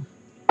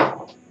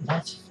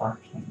 Let's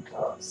fucking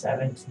go.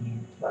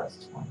 17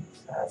 plus 20.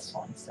 That's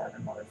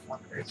 27,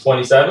 motherfuckers.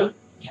 27?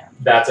 Yeah.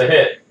 That's a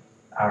hit.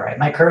 Alright,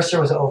 my cursor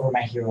was over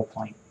my hero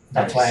point.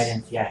 That's why I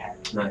didn't see I had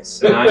it. Nice.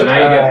 So now you get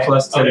Alright.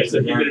 plus 10 Okay, to so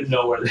you damage. didn't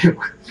know where they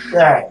were.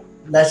 Alright,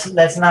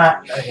 let's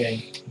not. Okay,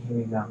 here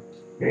we go.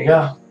 Here we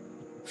go.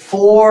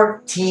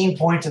 14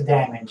 points of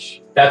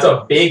damage. That's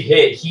a big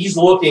hit. He's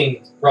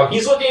looking, bro.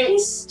 He's looking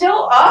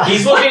still up?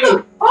 He's What looking-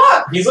 the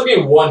fuck? He's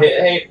looking one hit.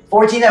 Hey,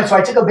 14 damage. So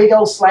I took a big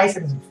old slice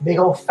of this big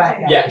old fat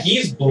guy. yeah,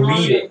 he's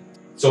bleeding.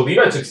 So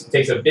Levi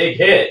takes a big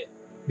hit.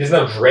 This is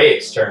now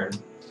Drake's turn.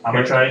 I'm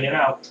gonna try to get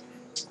out.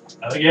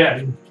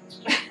 Again,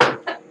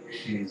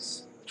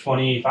 Jeez.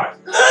 25.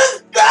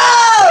 Let's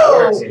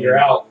go! So you're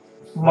out.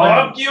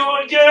 Fuck you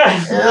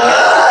again!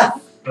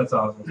 Ugh! That's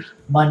awesome.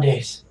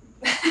 Mondays.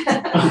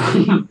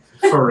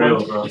 For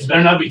real, bro. It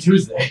better not be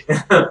Tuesday.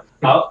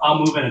 I'll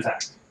move and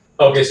attack.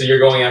 Okay, so you're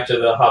going after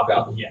the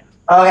hobgoblin. Yeah.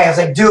 Okay, I was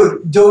like,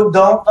 dude,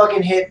 don't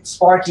fucking hit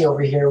Sparky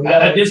over here. We At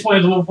gotta. this point,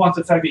 if the wolf wants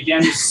to attack me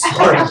again, just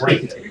start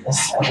breaking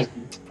it.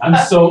 I'm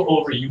so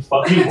over you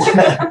fucking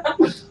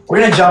wolf.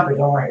 We're gonna jump it.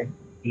 Don't worry.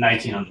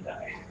 19 on the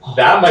die.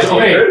 That might be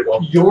Okay,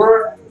 critical.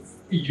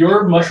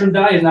 your mushroom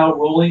die is now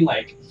rolling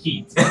like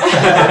heat.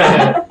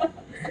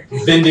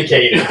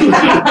 Vindicated.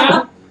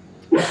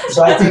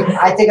 So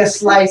I take a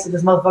slice of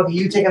this motherfucker.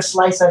 You take a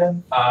slice at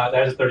him.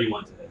 That is a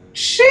 31 to hit.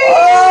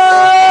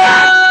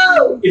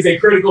 Oh! Is a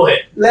critical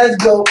hit. Let's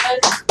go.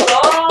 Let's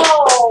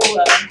go!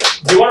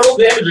 Do you want to roll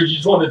damage, or do you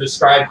just want to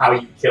describe how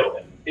you kill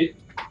him?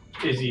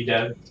 Is he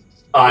dead?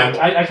 I'm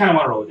I kind of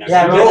want to roll it down.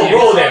 Yeah,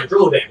 roll damage.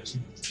 Roll damage.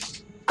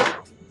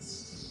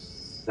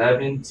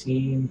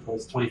 17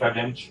 plus 25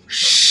 damage.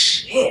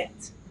 Shit.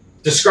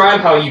 Describe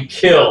how you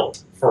kill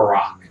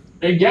Farak.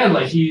 Again,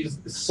 like he's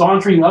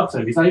sauntering up to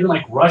him. He's not even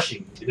like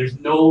rushing. There's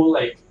no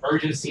like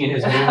urgency in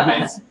his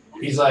movements.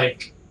 He's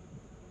like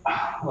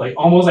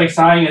almost like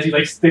sighing as he's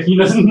like sticking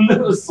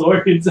the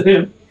sword into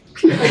him.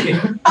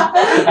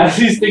 As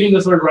he's sticking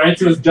the sword right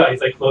into his gut,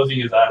 he's like closing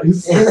his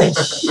eyes.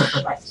 It's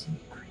like, shit.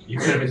 You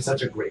could have been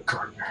such a great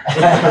gardener.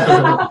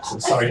 I'm so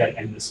sorry that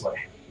end this way.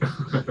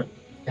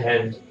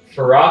 And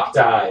Farak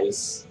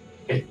dies.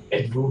 It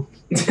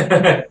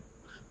It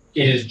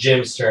is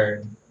Jim's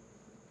turn.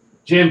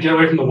 Jim, get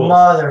away from the wolf.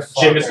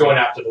 Motherfucker. Jim is going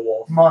after the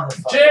wolf.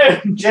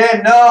 Motherfucker. Jim!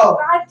 Jim, no.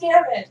 God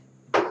damn it!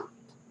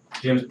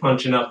 Jim's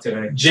punching up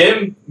today.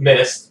 Jim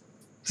missed.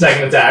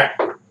 Second attack.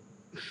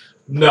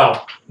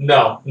 No.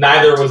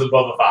 Neither was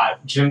above a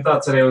 5. Jim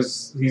thought today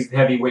he's the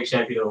heavyweight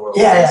champion of the world.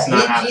 Yeah, It's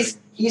not yeah. happening.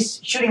 He's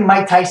shooting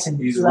Mike Tyson.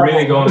 He's level.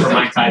 really going for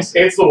Mike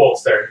Tyson. It's the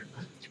wolf's turn.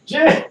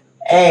 Jim!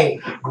 Hey,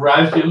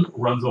 Grabs him,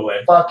 runs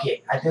away. fuck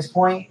it. At this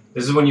point,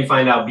 This is when you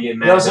find out being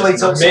mad. No, so wait,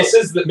 so-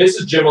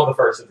 Misses Jim on the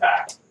first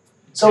attack.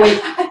 so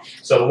wait.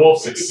 So the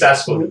wolf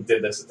successfully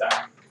did this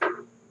attack.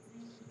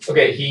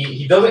 Okay,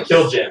 he doesn't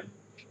kill Jim,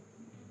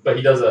 but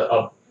he does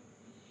a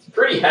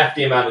pretty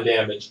hefty amount of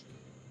damage,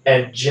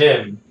 and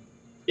Jim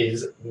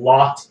is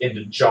locked in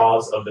the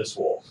jaws of this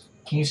wolf.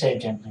 Can you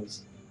save Jim,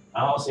 please?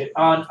 I'll say,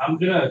 I'm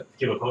gonna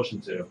give a potion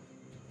to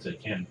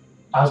Ken.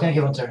 I was gonna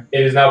give one to her.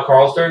 It is now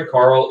Carl's turn.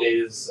 Carl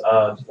is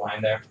just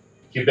lying there.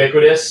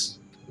 Ubiquitous,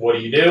 what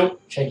do?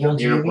 Should I give one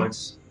to 0 you?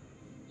 points.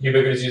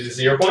 Ubiquitous uses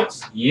 0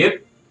 points.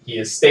 Yep. He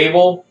is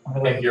stable I'm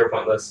and gonna 0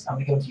 pointless.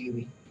 give one to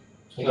Yubi.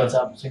 He gets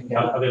up so you can get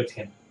I'll up. give it to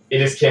Ken.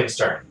 It is Kim's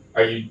turn.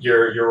 Are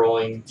you're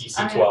rolling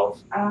DC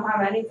 12? I don't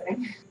have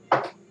anything.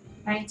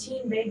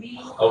 19, baby.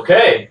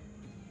 Okay.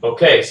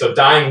 Okay, so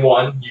dying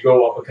 1, you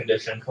go up a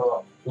condition.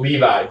 Cool.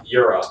 Levi,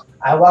 you're up.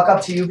 I walk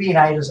up to Yubi and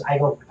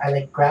I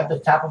like grab the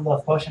top of the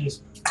potion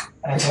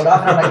and I throw it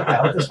off and I'm like, I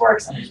hope this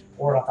works, and I just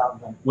pour it on top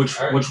of him.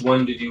 Alright. Which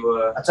one did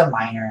you That's a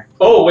minor.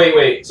 Oh,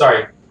 wait,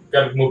 sorry.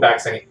 Gotta move back a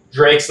second.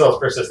 Drake still has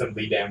persistent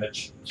bleed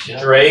damage.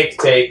 Drake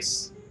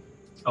takes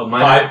Oh,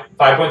 mine.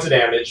 5 points of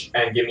damage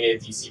and give me a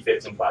DC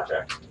 15 flat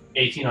check.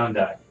 18 on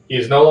die. He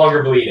is no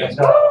longer bleeding. Let's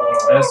go.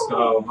 Let's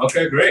go.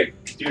 Okay, great.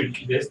 Dude,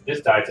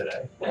 this died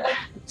today.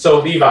 So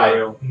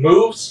Levi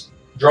moves,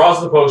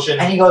 draws the potion,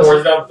 And he goes- pours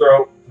it down the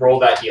throat, roll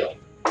that healing.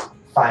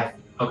 5.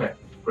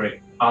 Great.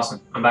 Awesome.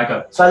 I'm back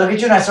up. So I look at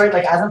you and I start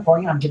like as I'm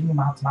pouring it, I'm giving you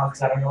mouth to mouth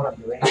because I don't know what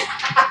I'm doing.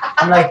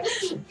 I'm like,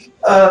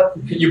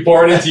 You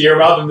pour it into your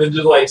mouth and then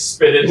just like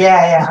spit it.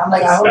 yeah. I'm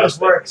like, I hope this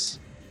Disgusting. works.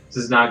 This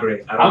is not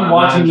great. I'm not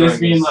watching this enjoying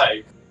being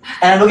like,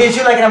 And I'm looking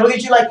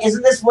at you like,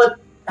 isn't this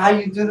how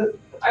you do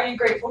Are you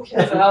grateful,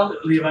 Kenzo?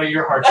 Levi,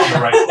 your heart's in the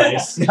right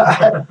place.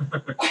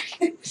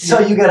 the? So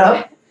you get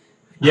up.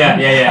 Yeah,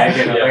 I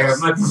get it.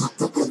 Yes.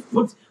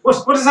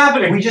 What is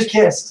happening? We just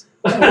kissed.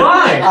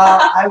 Why?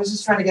 I was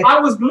just trying to get. I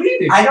was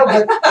bleeding. I know,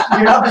 but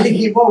you're not bleeding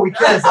anymore. We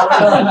kissed. I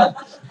don't know.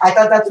 I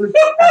thought that's what.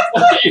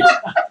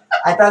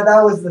 I thought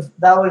that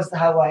was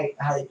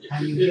how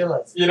you heal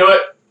us. You know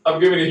what? I'm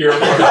giving it here.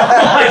 One,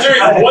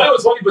 it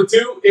was funny, but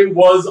 2, it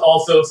was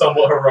also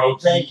somewhat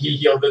heroic. He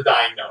healed the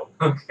dying gnome.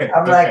 Okay.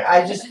 I'm like,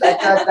 I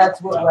thought that's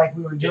what like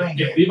we were doing.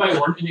 If Levi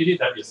weren't an idiot,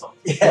 that'd be a song.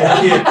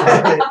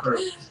 Yeah.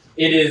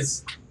 It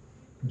is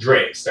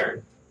Drake's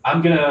turn.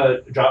 I'm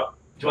gonna drop.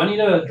 Do I need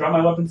to drop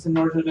my weapons in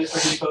order to make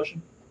a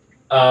potion?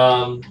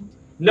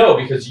 No,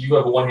 because you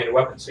have a one-handed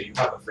weapon, so you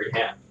have a free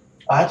hand.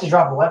 I had to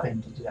drop a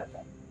weapon to do that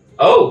thing.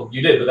 Oh,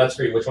 you did, but that's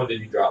free. Which one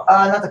did you drop?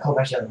 Not the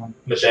Kovash, the other one.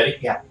 Machete?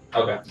 Yeah.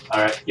 Okay.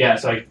 All right. Yeah.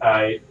 So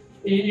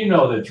you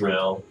know the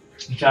drill.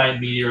 Giant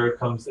meteor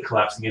comes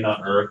collapsing in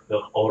on Earth. The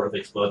whole Earth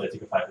explodes. I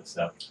take a 5-foot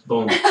step,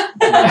 Boom.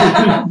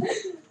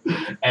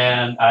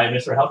 and I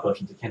administer a health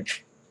potion to Ken.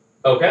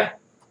 Okay.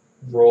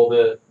 Roll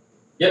the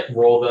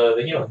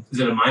healing. Is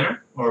it a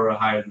minor or a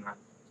higher than that?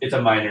 It's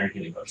a minor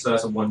healing potion. So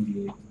that's a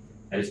 1d8.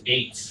 That is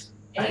 8.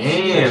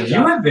 Damn,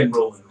 you have been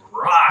rolling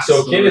rocks.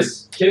 So Kin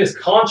is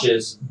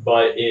conscious,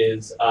 but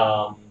is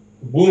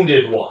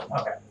wounded 1.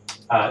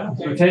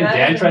 Lieutenant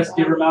Dan tries to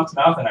give her mouth to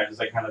mouth, and I just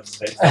like kind of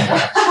say,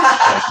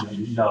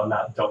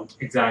 don't.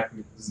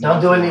 Exactly.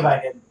 Don't do it,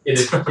 Levi did.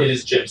 It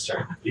is Jim's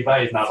turn.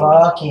 Levi is not.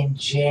 Fucking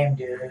Jim,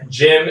 dude.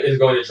 Jim is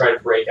going to try to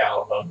break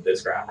out of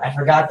this grapple. I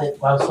forgot that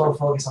I was so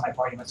focused on my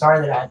party. I'm sorry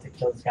that I had to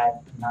kill this guy.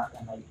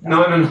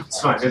 No.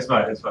 It's fine.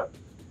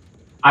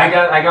 I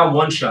got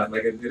one shot.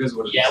 Like it is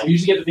what it is. Yeah, we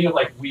usually get the thing of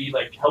like we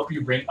like help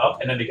you bring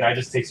up, and then the guy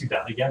just takes you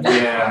down again.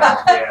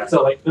 Yeah.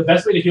 So like the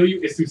best way to heal you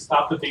is to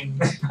stop the thing.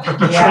 Yeah,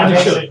 trying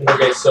to kill you. basically.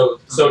 Okay,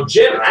 so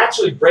Jim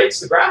actually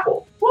breaks the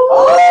grapple.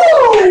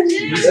 Oh!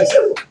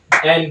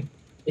 And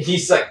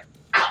he's like,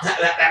 "Ow,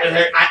 that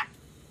hurt.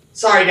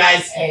 Sorry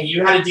guys, hey,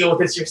 you had to deal with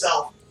this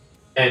yourself.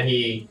 And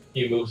he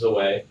moves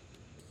away.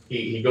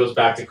 He goes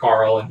back to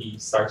Carl and he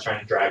starts trying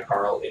to drag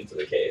Carl into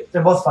the cave.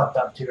 They're both fucked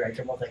up too, right?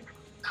 They're both like.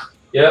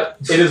 Yep,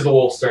 it is the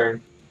wolf's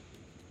turn.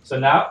 So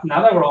now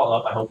that we're all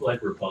up, I hope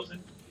like we're posing.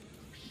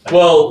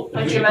 Well,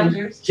 Like the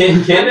Avengers. Kin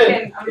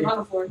I'm on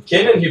the floor.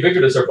 and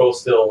Ubiquitous are both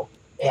still.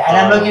 Yeah, and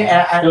I'm looking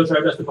and Go try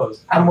our best to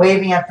pose. I'm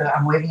waving at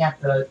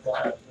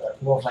the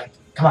wolf like,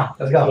 come on,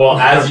 let's go. Well,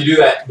 as you do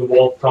that, the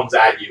wolf comes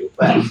at you.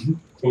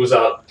 Moves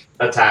up,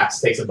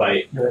 attacks, takes a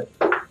bite. Good.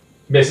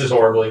 Misses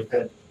horribly.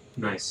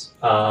 Nice.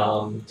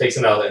 Takes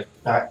another.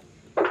 Alright.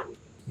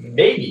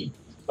 Maybe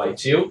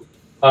bites you.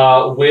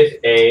 With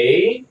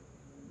a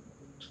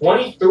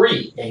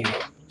 23. Yeah, you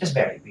hit. Just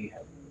barely, but you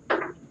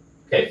hit.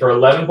 Okay, for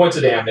 11 points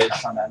of damage.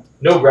 That's not bad.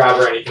 No grab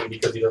or anything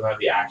because he doesn't have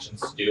the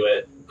actions to do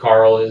it.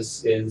 Carl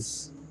is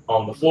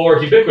on the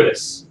floor.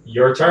 Ubiquitous,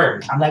 your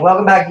turn. I'm like,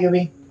 welcome back,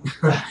 Yubi.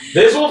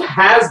 This wolf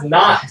has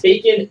not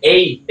taken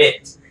a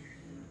hit.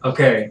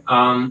 Okay.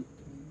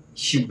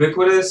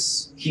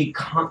 Ubiquitous. He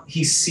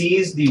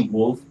sees the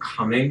wolf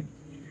coming,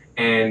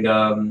 and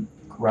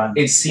Run.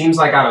 it seems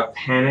like out of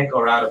panic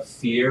or out of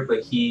fear,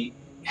 but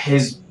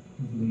his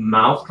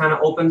mouth kind of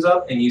opens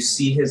up, and you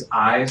see his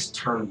eyes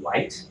turn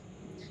white.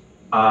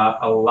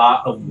 A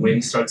lot of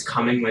wind starts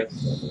coming,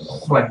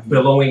 like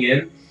billowing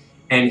in,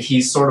 and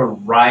he sort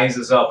of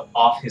rises up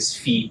off his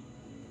feet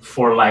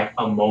for like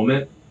a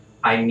moment.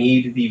 I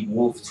need the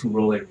wolf to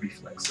roll a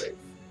reflex save.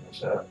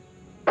 So,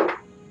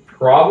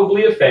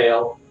 Probably a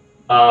fail.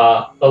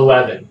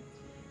 11.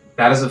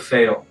 That is a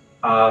fail.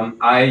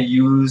 I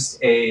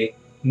used a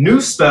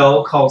new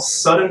spell called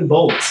Sudden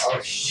Bolt.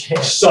 oh shit.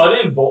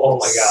 Sudden bolt. Oh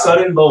my god.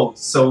 Sudden Bolt.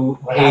 So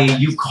What happens?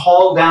 you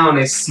call down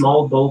a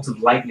small bolt of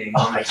lightning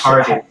on the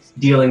target,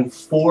 dealing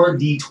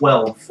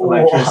 4d12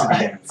 electricity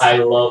damage. I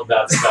love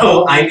that spell.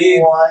 So I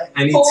need What?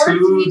 2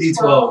 4d12s.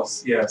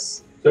 d12s.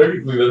 Yes.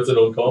 Technically, that's an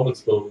uncommon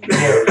spell.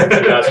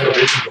 That's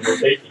permission for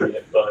taking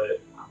it,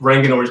 but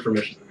Ranganor's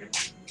permission.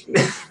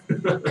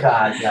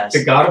 God, yes.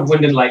 The god of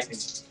wind and lightning.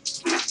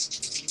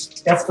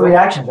 That's 3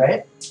 actions,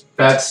 right?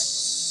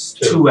 That's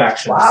 2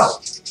 actions. Wow.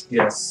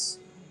 Yes.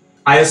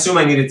 I assume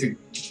I needed to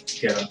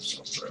get up.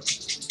 So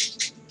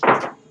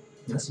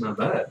that's not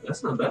bad.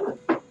 That's not bad.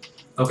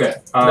 Okay.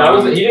 that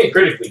was he didn't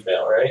critically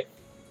fail, right?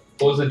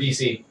 What was the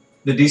DC?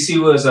 The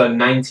DC was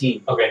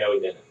 19. Okay, no, he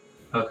didn't.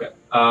 Okay.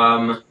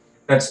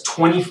 That's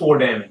 24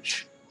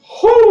 damage.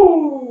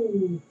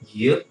 Whoo!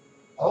 Yep.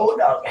 Oh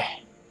no.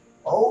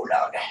 Oh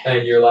no.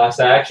 And your last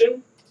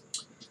action?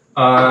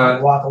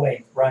 Walk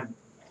away. Run.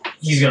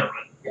 He's gonna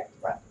run. Yeah,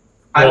 run.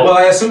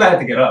 I assumed I had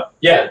to get up.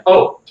 Yeah.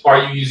 Oh,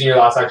 are you using your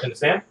last action to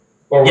stand?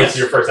 Or was Yes.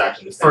 your first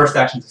action to stand? First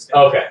action to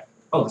stand. Okay.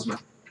 Oh, this is mine.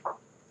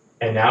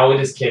 And now it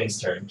is Kin's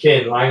turn.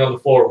 Kin, lying on the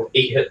floor with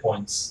 8 hit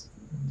points.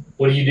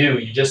 What do?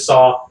 You just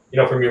saw,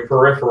 from your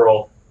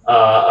peripheral,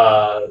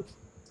 a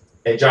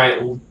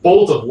giant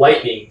bolt of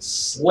lightning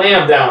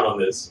slam down on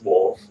this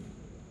wolf.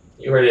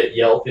 You heard it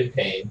yelp in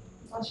pain.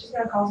 Well, she's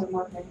gonna cause it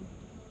more pain.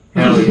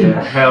 Hell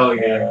yeah. Hell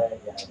yeah.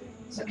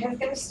 So Kim's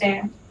gonna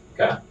stand.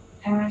 Okay.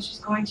 And she's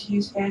going to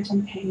use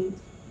Phantom Pain.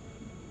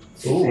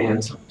 Ooh.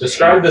 Phantom.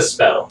 Describe the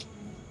spell.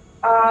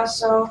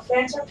 So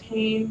Phantom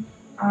Pain,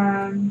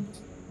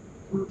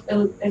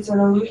 it's an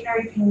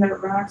illusionary pain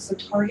that racks the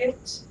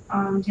target,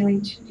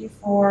 dealing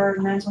 2d4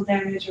 mental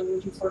damage or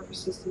 1d4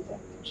 persistent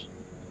damage.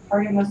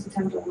 Target must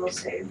attempt a will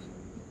save.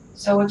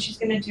 So what she's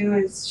gonna do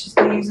is she's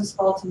gonna use a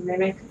spell to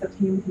mimic the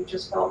pain he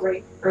just felt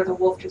the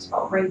wolf just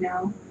felt right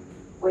now,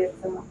 with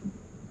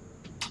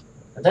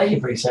That's actually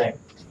pretty sick.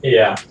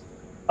 Yeah.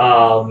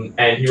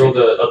 And he rolled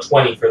a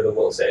 20 for the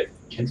will save.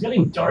 It's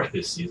getting dark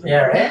this season.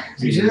 Yeah, right?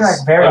 She's using like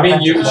Jesus. very I mean,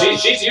 offensive-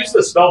 she's used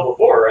the spell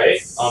before, right?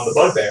 On the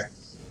bugbear.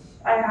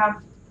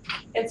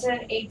 it's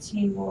an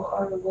 18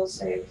 will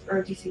save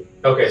or DC.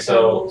 Okay,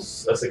 so a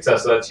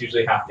success, so that's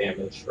usually half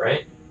damage,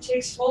 right?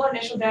 Takes full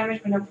initial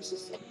damage but no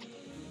persistent.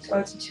 So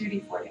it's a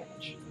 2d4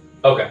 damage.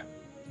 Okay.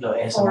 No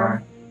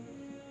ASMR.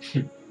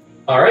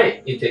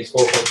 Alright, it takes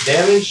 4 points of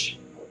damage.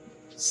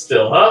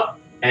 Still up.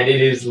 And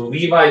it is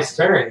Levi's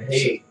turn.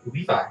 Hey,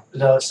 Levi,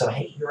 So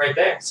hey. you're right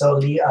there. So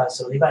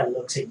Levi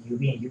looks at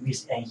Yubi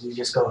and he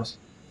just goes,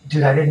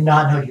 "Dude, I did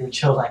not know you were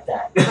chill like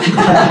that."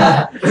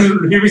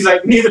 He was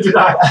like, neither did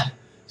I.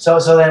 So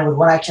then with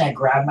one action I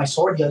grab my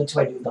sword, the other 2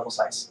 I do double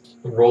slice.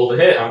 Roll to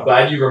hit. I'm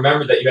glad you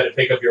remembered that you had to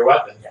pick up your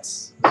weapon.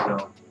 Yes.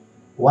 So,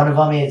 One of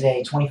them is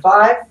a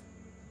 25.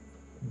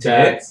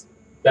 That's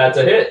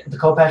a hit. The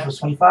Kopesh was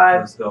 25.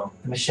 let's go.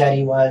 The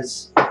machete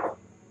was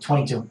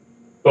 22.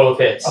 Both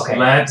hits. Okay.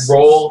 Let's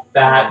Roll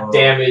that Oh.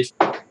 damage.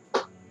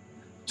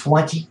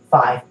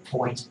 25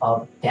 points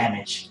of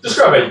damage.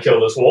 Describe how you kill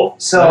this wolf.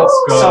 So Let's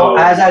go. so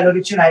as I look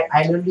at you, and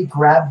I literally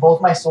grab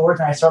both my swords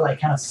and I start like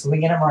kind of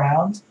swinging them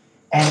around.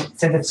 And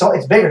since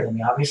it's bigger than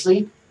me,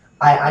 obviously,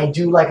 I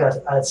do like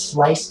a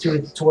slice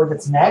towards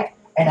its neck.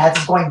 And as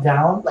it's going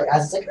down, like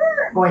as it's like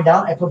going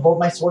down, I put both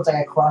my swords like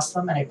I cross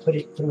them and I put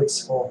it through its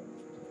skull.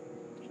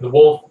 The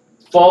wolf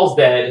falls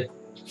dead.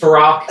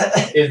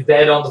 Farak is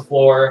dead on the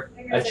floor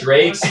at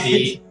Drake's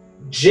feet.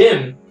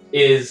 Jim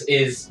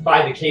is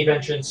by the cave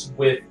entrance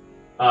with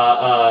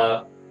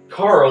Carl.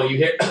 You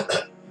hear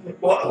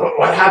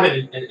what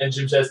happened? And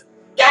Jim says,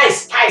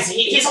 "Guys,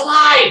 he's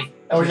alive!"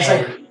 And we're just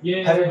like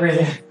heavy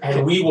breathing.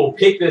 And we will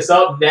pick this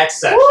up next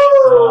session.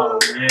 Oh,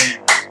 man.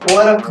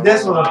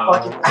 This was a Wow.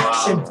 fucking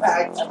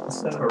action-packed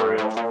episode. For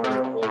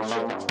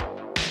real.